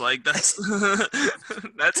sports. Like that's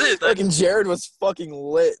that's it. Fucking Jared was fucking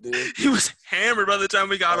lit, dude. He was hammered by the time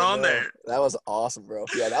we got I on know. there. That was awesome, bro.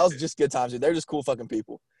 Yeah, that was just good times, dude. They're just cool fucking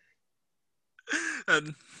people.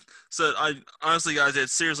 And so I honestly,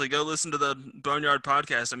 guys, seriously go listen to the Boneyard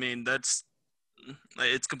podcast. I mean,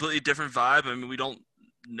 it's completely different vibe. I mean, we don't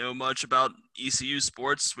know much about ECU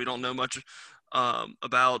sports. We don't know much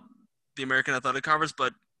about the American Athletic Conference,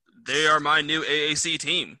 but they are my new AAC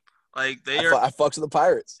team. Like I fucks with the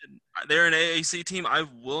Pirates. They're an AAC team I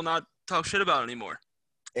will not talk shit about anymore.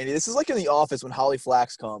 And this is like in The Office when Holly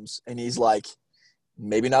Flax comes and he's like,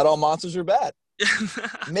 maybe not all monsters are bad.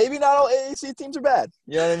 Maybe not all AAC teams are bad.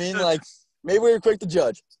 You know what I mean? Like, maybe we're quick to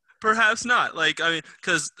judge. Perhaps not. Like, I mean,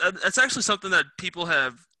 because that's actually something that people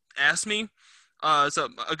have asked me. So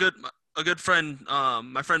a good friend,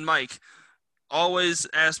 my friend Mike, always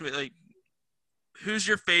asks me, like, who's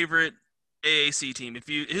your favorite AAC team?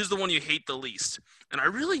 Who's the one you hate the least? And I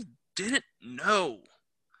really didn't know.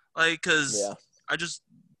 Like, because I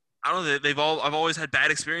don't know. I've always had bad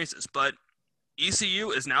experiences, but ECU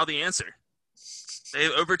is now the answer.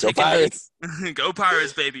 They've overtaken Go Pirates. me. Go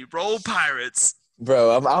Pirates, baby. Roll Pirates.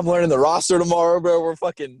 Bro, I'm learning the roster tomorrow, bro.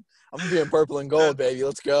 I'm gonna be in purple and gold, baby.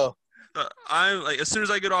 Let's go. I'm like, as soon as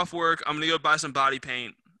I get off work, I'm gonna go buy some body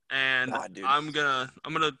paint, and dude. I'm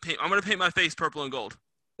gonna paint my face purple and gold.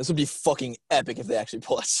 This would be fucking epic if they actually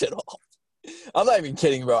pull that shit off. I'm not even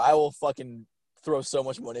kidding, bro. I will fucking throw so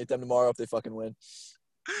much money at them tomorrow if they fucking win.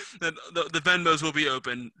 The Venmos will be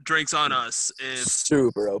open. Drinks on us.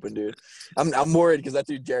 Super open, dude. I'm worried because that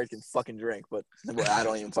dude Jared can fucking drink, but I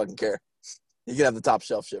don't even fucking care. He can have the top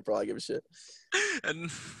shelf shit, bro. I give a shit.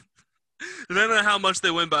 And depending on how much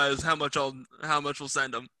they win by is how much we'll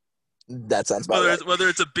send them. That sounds about right. Whether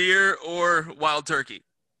it's a beer or wild turkey.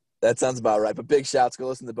 That sounds about right. But big shouts. Go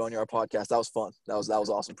listen to the Boneyard podcast. That was fun. That was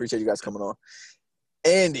awesome. Appreciate you guys coming on.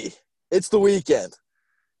 Andy, it's the weekend.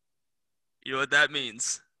 You know what that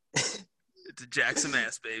means? It's a Jackson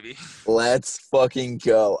ass, baby. Let's fucking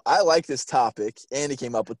go. I like this topic. Andy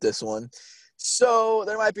came up with this one. So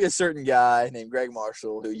there might be a certain guy named Greg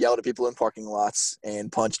Marshall who yelled at people in parking lots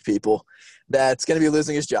and punched people that's going to be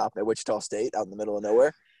losing his job at Wichita State out in the middle of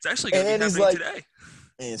nowhere. It's actually going to be happening today.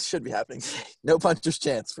 And it should be happening today. No puncher's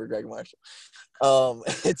chance for Greg Marshall.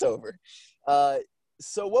 It's over.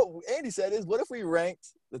 So what Andy said is, what if we ranked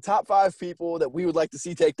the top 5 people that we would like to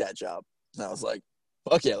see take that job? And I was like,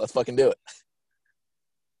 fuck yeah, let's fucking do it.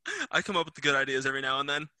 I come up with the good ideas every now and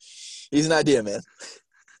then. He's an idea, man.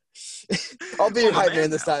 I'll be your hype man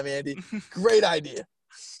this time, Andy. Great idea.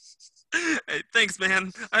 Hey, thanks,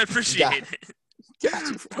 man. I appreciate it. Got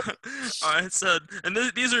you. All right, so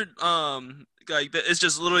these are like it's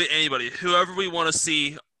just literally anybody, whoever we want to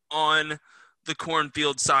see on the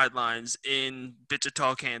cornfield sidelines in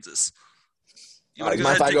Wichita, Kansas. You want to go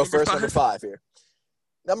ahead if I go number first? 5? Number 5 here.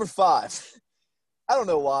 Number 5. I don't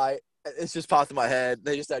know why. It's just popped in my head.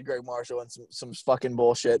 They just had Greg Marshall and some fucking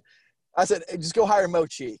bullshit. I said, hey, just go hire Mo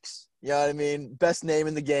Cheeks. You know what I mean? Best name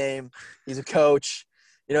in the game. He's a coach.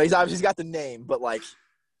 You know, he's got the name, but like,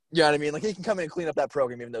 you know what I mean? Like, he can come in and clean up that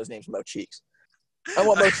program even though his name's Mo Cheeks. I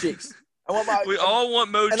want Mo Cheeks. We all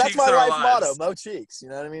want Mo Cheeks. And that's my life motto, Mo Cheeks. You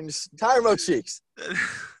know what I mean? Just hire Mo Cheeks.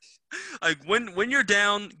 Like, when you're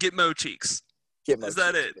down, get Mo Cheeks. Is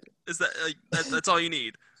that it? Is that that's all you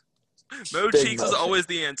need? Mo Cheeks is always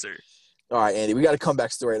the answer. All right, Andy, we got a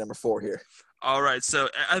comeback story at number 4 here. All right, so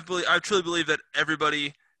I truly believe that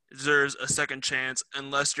everybody deserves a second chance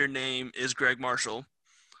unless your name is Greg Marshall.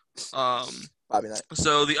 Bobby Knight.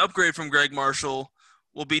 So the upgrade from Greg Marshall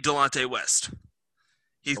will be Delonte West.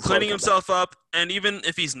 He's cleaning himself up, and even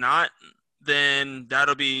if he's not, then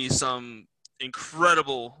that'll be some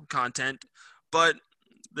incredible content. But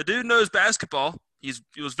the dude knows basketball. He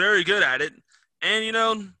was very good at it, and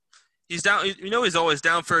he's down. He's always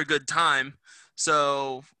down for a good time.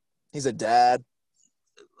 So he's a dad.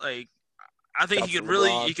 Like, I think he could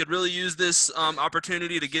really use this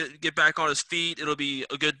opportunity to get back on his feet. It'll be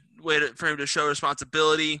a good way for him to show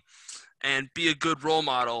responsibility and be a good role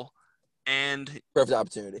model. And perfect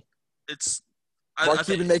opportunity. It's Mark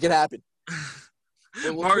Cuban make it happen.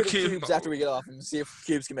 Mark Cuban after we get off and see if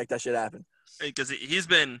Cubes can make that shit happen. Because he's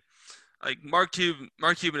been like Mark Cuban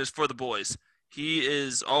is for the boys. He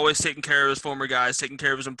is always taking care of his former guys, taking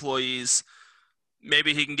care of his employees.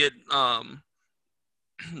 Maybe he can get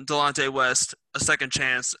Delonte West a second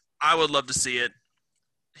chance. I would love to see it.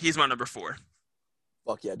 He's my number 4.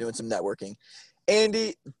 Fuck yeah, doing some networking.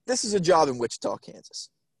 Andy, this is a job in Wichita, Kansas.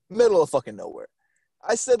 Middle of fucking nowhere.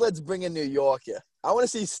 I said let's bring in New Yorker. I want to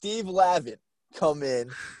see Steve Lavin come in,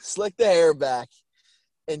 slick the hair back,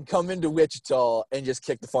 and come into Wichita and just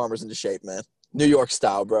kick the Farmers into shape, man. New York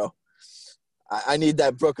style, bro. I need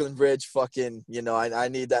that Brooklyn Bridge fucking, I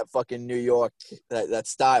need that fucking New York, that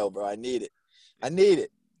style, bro. I need it.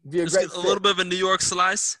 Be a Just great get a little bit of a New York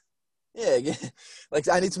slice. Yeah, like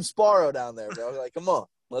I need some Sparrow down there, bro. Like, come on,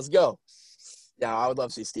 let's go. Yeah, I would love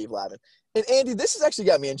to see Steve Lavin. And Andy, this has actually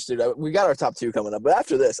got me interested. We got our top 2 coming up, but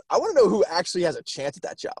after this, I want to know who actually has a chance at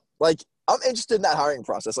that job. Like, I'm interested in that hiring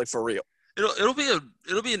process, like for real. It'll be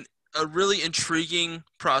a really intriguing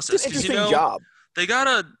process. It's an interesting job. They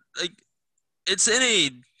gotta it's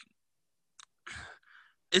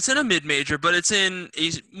in a mid-major, but it's in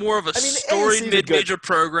more of a storied mid-major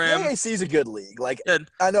program. The AAC is a good league. Like,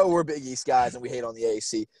 I know we're Big East guys and we hate on the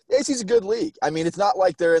AAC. The AAC is a good league. I mean, it's not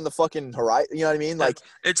like they're in the fucking horizon. You know what I mean? Like,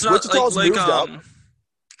 it's not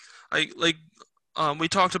we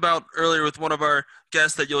talked about earlier with one of our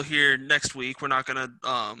guests that you'll hear next week. We're not gonna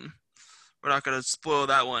spoil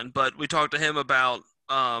that one, but we talked to him about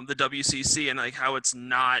the WCC and like how it's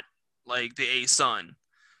not like the A-Sun.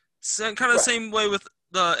 It's kind of the same way with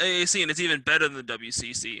the AAC, and it's even better than the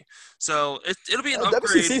WCC. So it'll be an upgrade.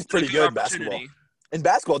 WCC is pretty good in basketball. In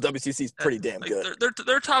basketball, WCC is pretty damn good.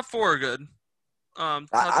 Their top 4 are good.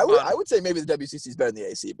 I would say maybe the WCC is better than the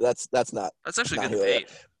AAC, but that's not. That's actually a good debate.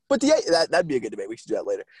 But that'd be a good debate. We should do that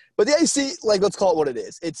later. But the AAC, like, let's call it what it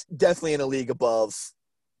is. It's definitely in a league above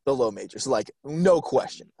the low major. So, like, no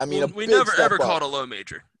question. I mean, we never ever called a low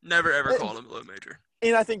major. Never ever called a low major.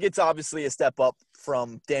 And I think it's obviously a step up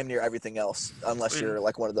from damn near everything else, unless you're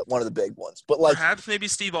like one of the big ones. But like perhaps maybe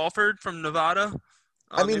Steve Alford from Nevada.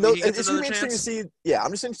 I mean, it's gonna be interesting to see. Yeah, I'm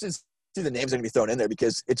just interested to see the names that are gonna be thrown in there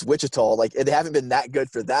because it's Wichita. Like, they haven't been that good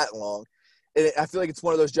for that long. And I feel like it's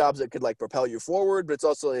one of those jobs that could like propel you forward, but it's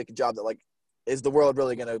also like a job that like, is the world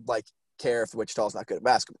really gonna like care if Wichita's not good at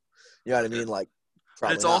basketball? You know what I mean? Like.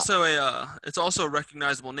 It's also a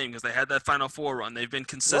recognizable name because they had that Final Four run. They've been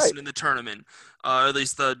consistent in the tournament, at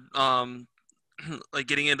least the like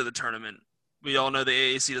getting into the tournament. We all know the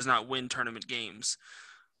AAC does not win tournament games,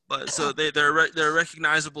 but so they're a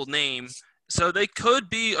recognizable name. So they could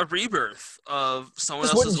be a rebirth of someone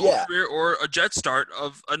else's old career or a jet start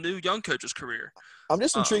of a new young coach's career. I'm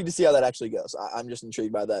just intrigued to see how that actually goes. I'm just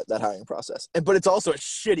intrigued by that hiring process. But it's also a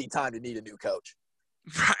shitty time to need a new coach.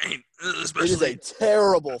 Right. It is a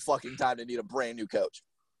terrible fucking time to need a brand new coach.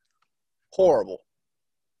 Horrible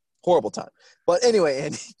time. But anyway,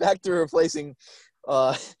 Andy, back to replacing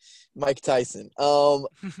Mike Tyson.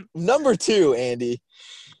 Number 2, Andy.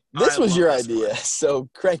 This was your idea, so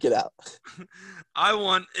crank it out.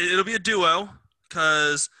 It'll be a duo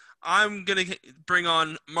because I'm going to bring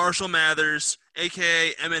on Marshall Mathers,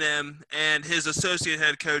 a.k.a. Eminem, and his associate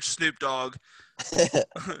head coach, Snoop Dogg.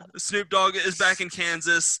 Snoop Dogg is back in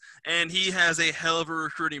Kansas, and he has a hell of a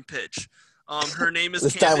recruiting pitch. Her name is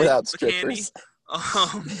Candy.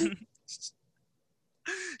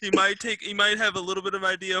 He might have a little bit of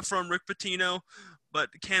idea from Rick Pitino, but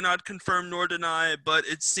cannot confirm nor deny. But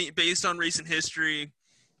it's based on recent history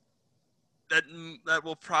that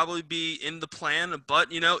will probably be in the plan. But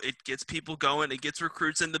it gets people going, it gets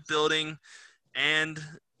recruits in the building, and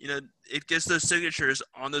it gets those signatures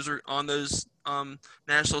on those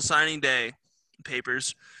National Signing Day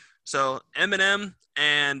papers. So Eminem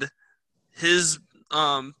and his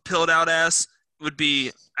pilled out ass would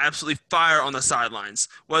be absolutely fire on the sidelines.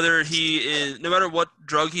 Whether no matter what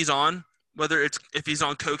drug he's on, if he's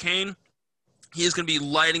on cocaine, he is going to be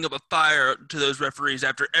lighting up a fire to those referees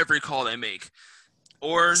after every call they make.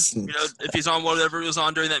 Or, if he's on whatever he was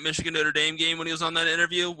on during that Michigan Notre Dame game when he was on that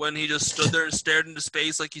interview, when he just stood there and stared into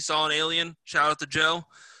space like he saw an alien. Shout out to Joe.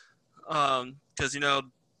 Because,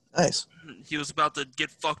 nice. He was about to get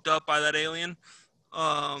fucked up by that alien. What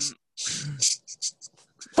are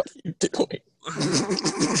you doing?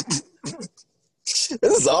 This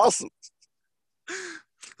is awesome.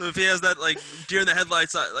 So if he has that, like, deer in the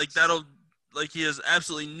headlights, like, that'll – like, he has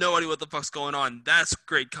absolutely no idea what the fuck's going on. That's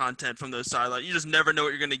great content from those sidelines. You just never know what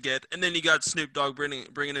you're going to get. And then you got Snoop Dogg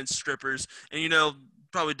bringing in strippers and,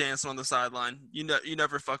 probably dancing on the sideline. You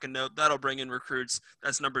never fucking know. That'll bring in recruits.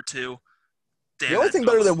 That's number 2. Damn, the only thing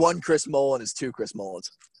better than one Chris Mullen is 2 Chris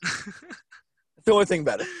Mullins. The only thing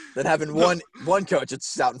better than having one coach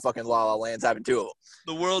that's out in fucking La La Land's having 2 of them.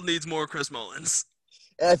 The world needs more Chris Mullins.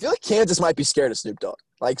 And I feel like Kansas might be scared of Snoop Dogg.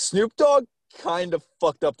 Like, Snoop Dogg kind of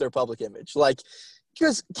fucked up their public image. Like,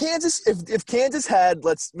 because Kansas, if Kansas had,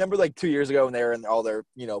 remember like 2 years ago when they were in all their,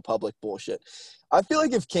 public bullshit. I feel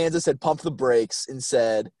like if Kansas had pumped the brakes and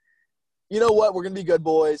said, you know what, we're going to be good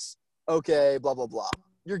boys. Okay, blah, blah, blah.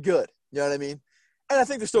 You're good. You know what I mean? And I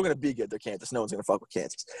think they're still going to be good. They're Kansas. No one's going to fuck with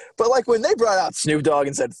Kansas. But, like, when they brought out Snoop Dogg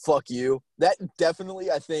and said, fuck you, that definitely,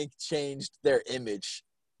 I think, changed their image,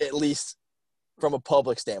 at least from a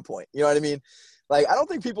public standpoint. You know what I mean? Like, I don't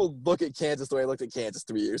think people look at Kansas the way I looked at Kansas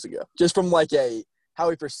 3 years ago, just from, like, how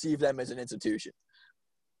we perceive them as an institution.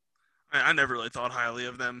 I never really thought highly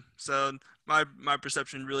of them. So my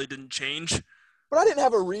perception really didn't change. But I didn't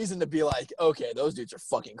have a reason to be like, okay, those dudes are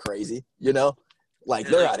fucking crazy, you know? Like,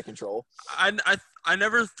 they're out of control. I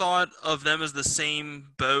never thought of them as the same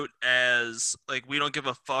boat as, like, we don't give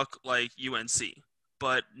a fuck like UNC.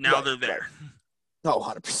 But now they're there. Right. No,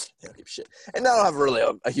 100%. They don't give a shit. And I don't have really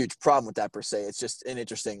a huge problem with that per se. It's just an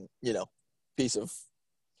interesting, piece of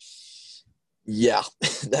 – yeah,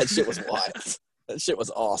 that shit was wild. That shit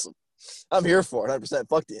was awesome. I'm here for it, 100%.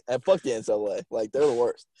 Fuck the NCAA. Like, they're the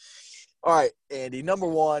worst. All right, Andy, number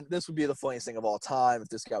one, this would be the funniest thing of all time if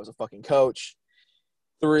this guy was a fucking coach.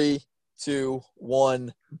 3, 2,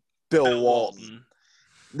 1, Bill Walton.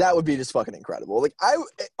 That would be just fucking incredible. Like,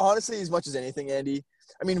 honestly, as much as anything, Andy,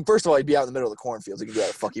 I mean, first of all, he'd be out in the middle of the cornfields. He can do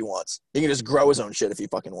whatever the fuck he wants. He can just grow his own shit if he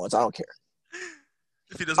fucking wants. I don't care.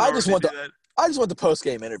 If he doesn't I just want the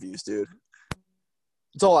post-game interviews, dude.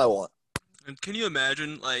 That's all I want. And can you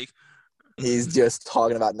imagine, like – he's just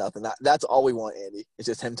talking about nothing. That's all we want, Andy. It's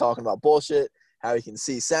just him talking about bullshit, how he can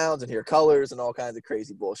see sounds and hear colors and all kinds of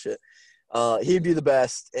crazy bullshit. He'd be the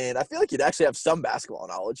best, and I feel like he'd actually have some basketball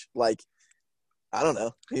knowledge. Like, I don't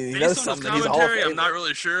know. He knows something. He's a Hall of Famer. I'm not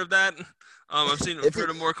really sure of that. I've heard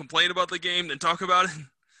him more complain about the game than talk about it.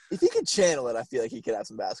 If he could channel it, I feel like he could have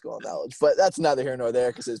some basketball knowledge. But that's neither here nor there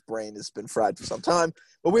because his brain has been fried for some time.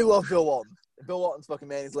 But we love Bill Walton. Bill Walton's fucking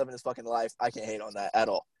man. He's living his fucking life. I can't hate on that at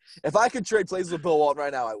all. If I could trade places with Bill Walton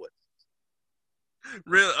right now, I would.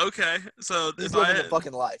 Really? Okay. So he's living a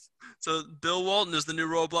fucking life. So Bill Walton is the new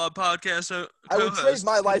Roll-Blob podcast co-host. I would trade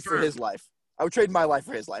my life for his life. I would trade my life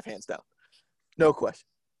for his life, hands down. No question.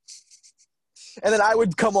 And then I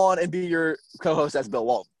would come on and be your co-host as Bill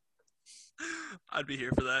Walton. I'd be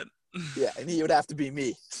here for that. Yeah, and he would have to be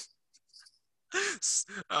me.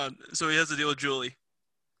 So he has to deal with Julie.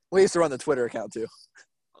 We used to run the Twitter account too.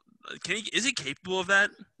 Is he capable of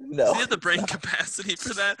that? No. Does he have the brain capacity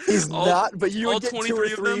for that? He's not, but you would get 2 or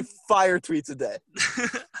 3 fire tweets a day.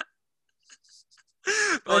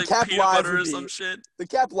 Like Cap peanut Lives butter or some shit. The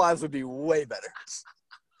Cap Lives would be way better.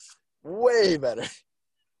 Way better.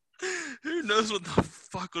 Who knows what the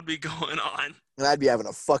fuck would be going on? And I'd be having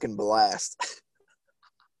a fucking blast.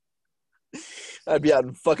 I'd be out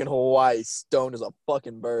in fucking Hawaii, stoned as a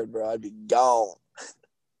fucking bird, bro. I'd be gone.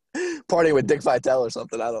 Partying with Dick Vitale or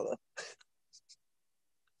something. I don't know.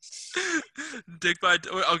 Dick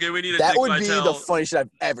Vitale. Okay, we need a that Dick would Vitale. Be the funniest shit I've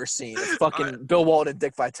ever seen. It's fucking Bill Walton and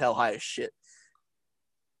Dick Vitale high as shit.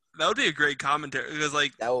 That would be a great commentary because,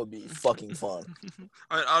 like, that would be fucking fun.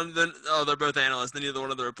 All right, they're both analysts. Neither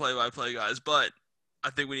one of them are play-by-play guys, but I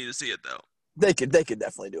think we need to see it though. They could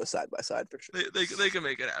definitely do a side-by-side for sure. They can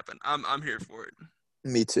make it happen. I'm here for it.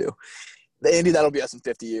 Me too. Andy, that'll be us in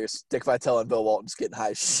 50 years. Dick Vitale and Bill Walton just getting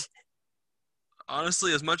high shit.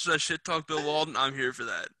 Honestly, as much as I shit talk Bill Walton, I'm here for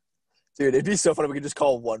that. Dude, it'd be so funny if we could just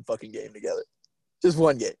call one fucking game together. Just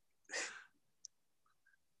one game.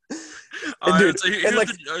 All right,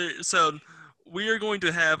 so we are going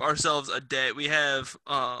to have ourselves a day. We have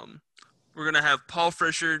we're gonna have Paul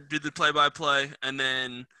Fisher do the play-by-play, and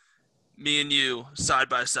then me and you side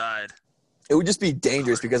by side. It would just be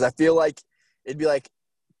dangerous because I feel like it'd be like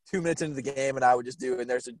 2 minutes into the game, and I would just do it, and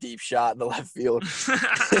there's a deep shot in the left field.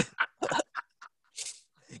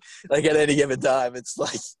 Like at any given time, it's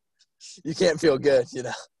like you can't feel good, you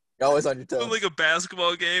know. You're always on your toes. Like a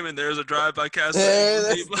basketball game, and there's a drive by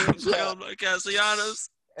Castellanos.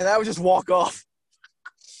 And I would just walk off.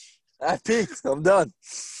 I peaked. I'm done.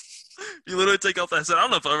 You literally take off that set. I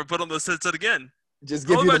don't know if I ever put on this headset again. Just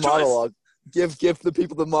give you the monologue. Give the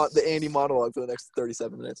people the Andy monologue for the next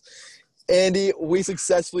 37 minutes. Andy, we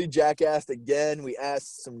successfully jackassed again. We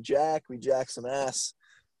asked some jack. We jacked some ass.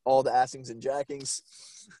 All the assings and jackings.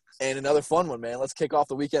 And another fun one, man. Let's kick off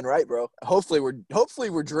the weekend right, bro. Hopefully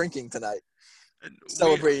we're drinking tonight.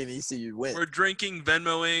 Celebrating ECU win. We're drinking,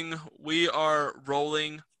 Venmoing. We are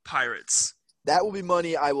rolling Pirates. That will be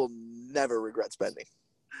money I will never regret spending.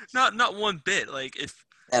 Not one bit. Like if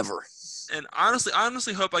ever. And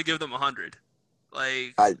honestly hope I give them 100.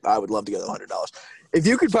 Like I would love to get $100. If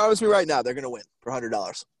you could promise me right now they're gonna win for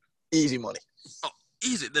 $100. Easy money. Oh,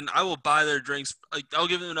 easy. Then I will buy their drinks. Like I'll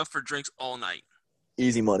give them enough for drinks all night.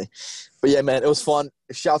 Easy money. But yeah, man, it was fun.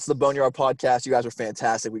 Shouts to the Boneyard Podcast. You guys were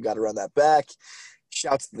fantastic. We got to run that back.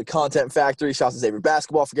 Shouts to the Content Factory. Shouts to Xavier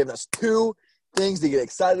Basketball for giving us 2 things to get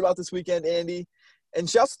excited about this weekend, Andy. And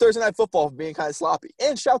shouts to Thursday Night Football for being kind of sloppy.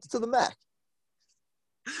 And shouts to the MAC.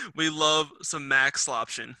 We love some MAC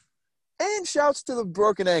sloption. And shouts to the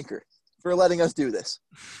Broken Anchor for letting us do this.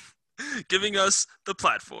 Giving us the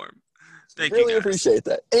platform. Thank you, Really guys. appreciate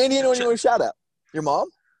that. And you know what you want to shout out? Your mom?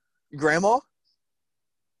 Your grandma?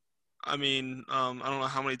 I mean, I don't know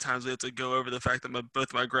how many times we have to go over the fact that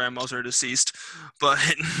both my grandmas are deceased, but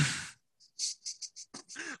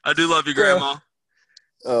I do love you, Grandma.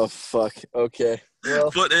 Oh, fuck. Okay. Well,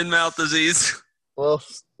 Foot and mouth disease. Well,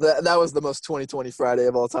 that was the most 2020 Friday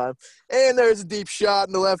of all time. And there's a deep shot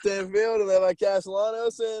in the left-hand field, and then by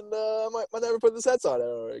Castellanos, and I might never put the sets on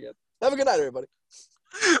ever again. Have a good night, everybody.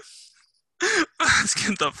 Let's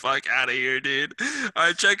get the fuck out of here, dude. All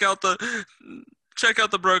right, check out the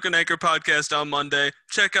Broken Anchor podcast on Monday.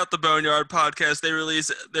 Check out the Boneyard podcast. They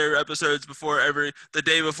release their episodes the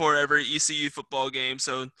day before every ECU football game.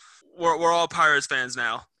 So we're all Pirates fans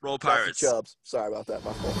now. Roll Pirates. Chubbs. Sorry about that.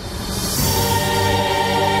 My fault.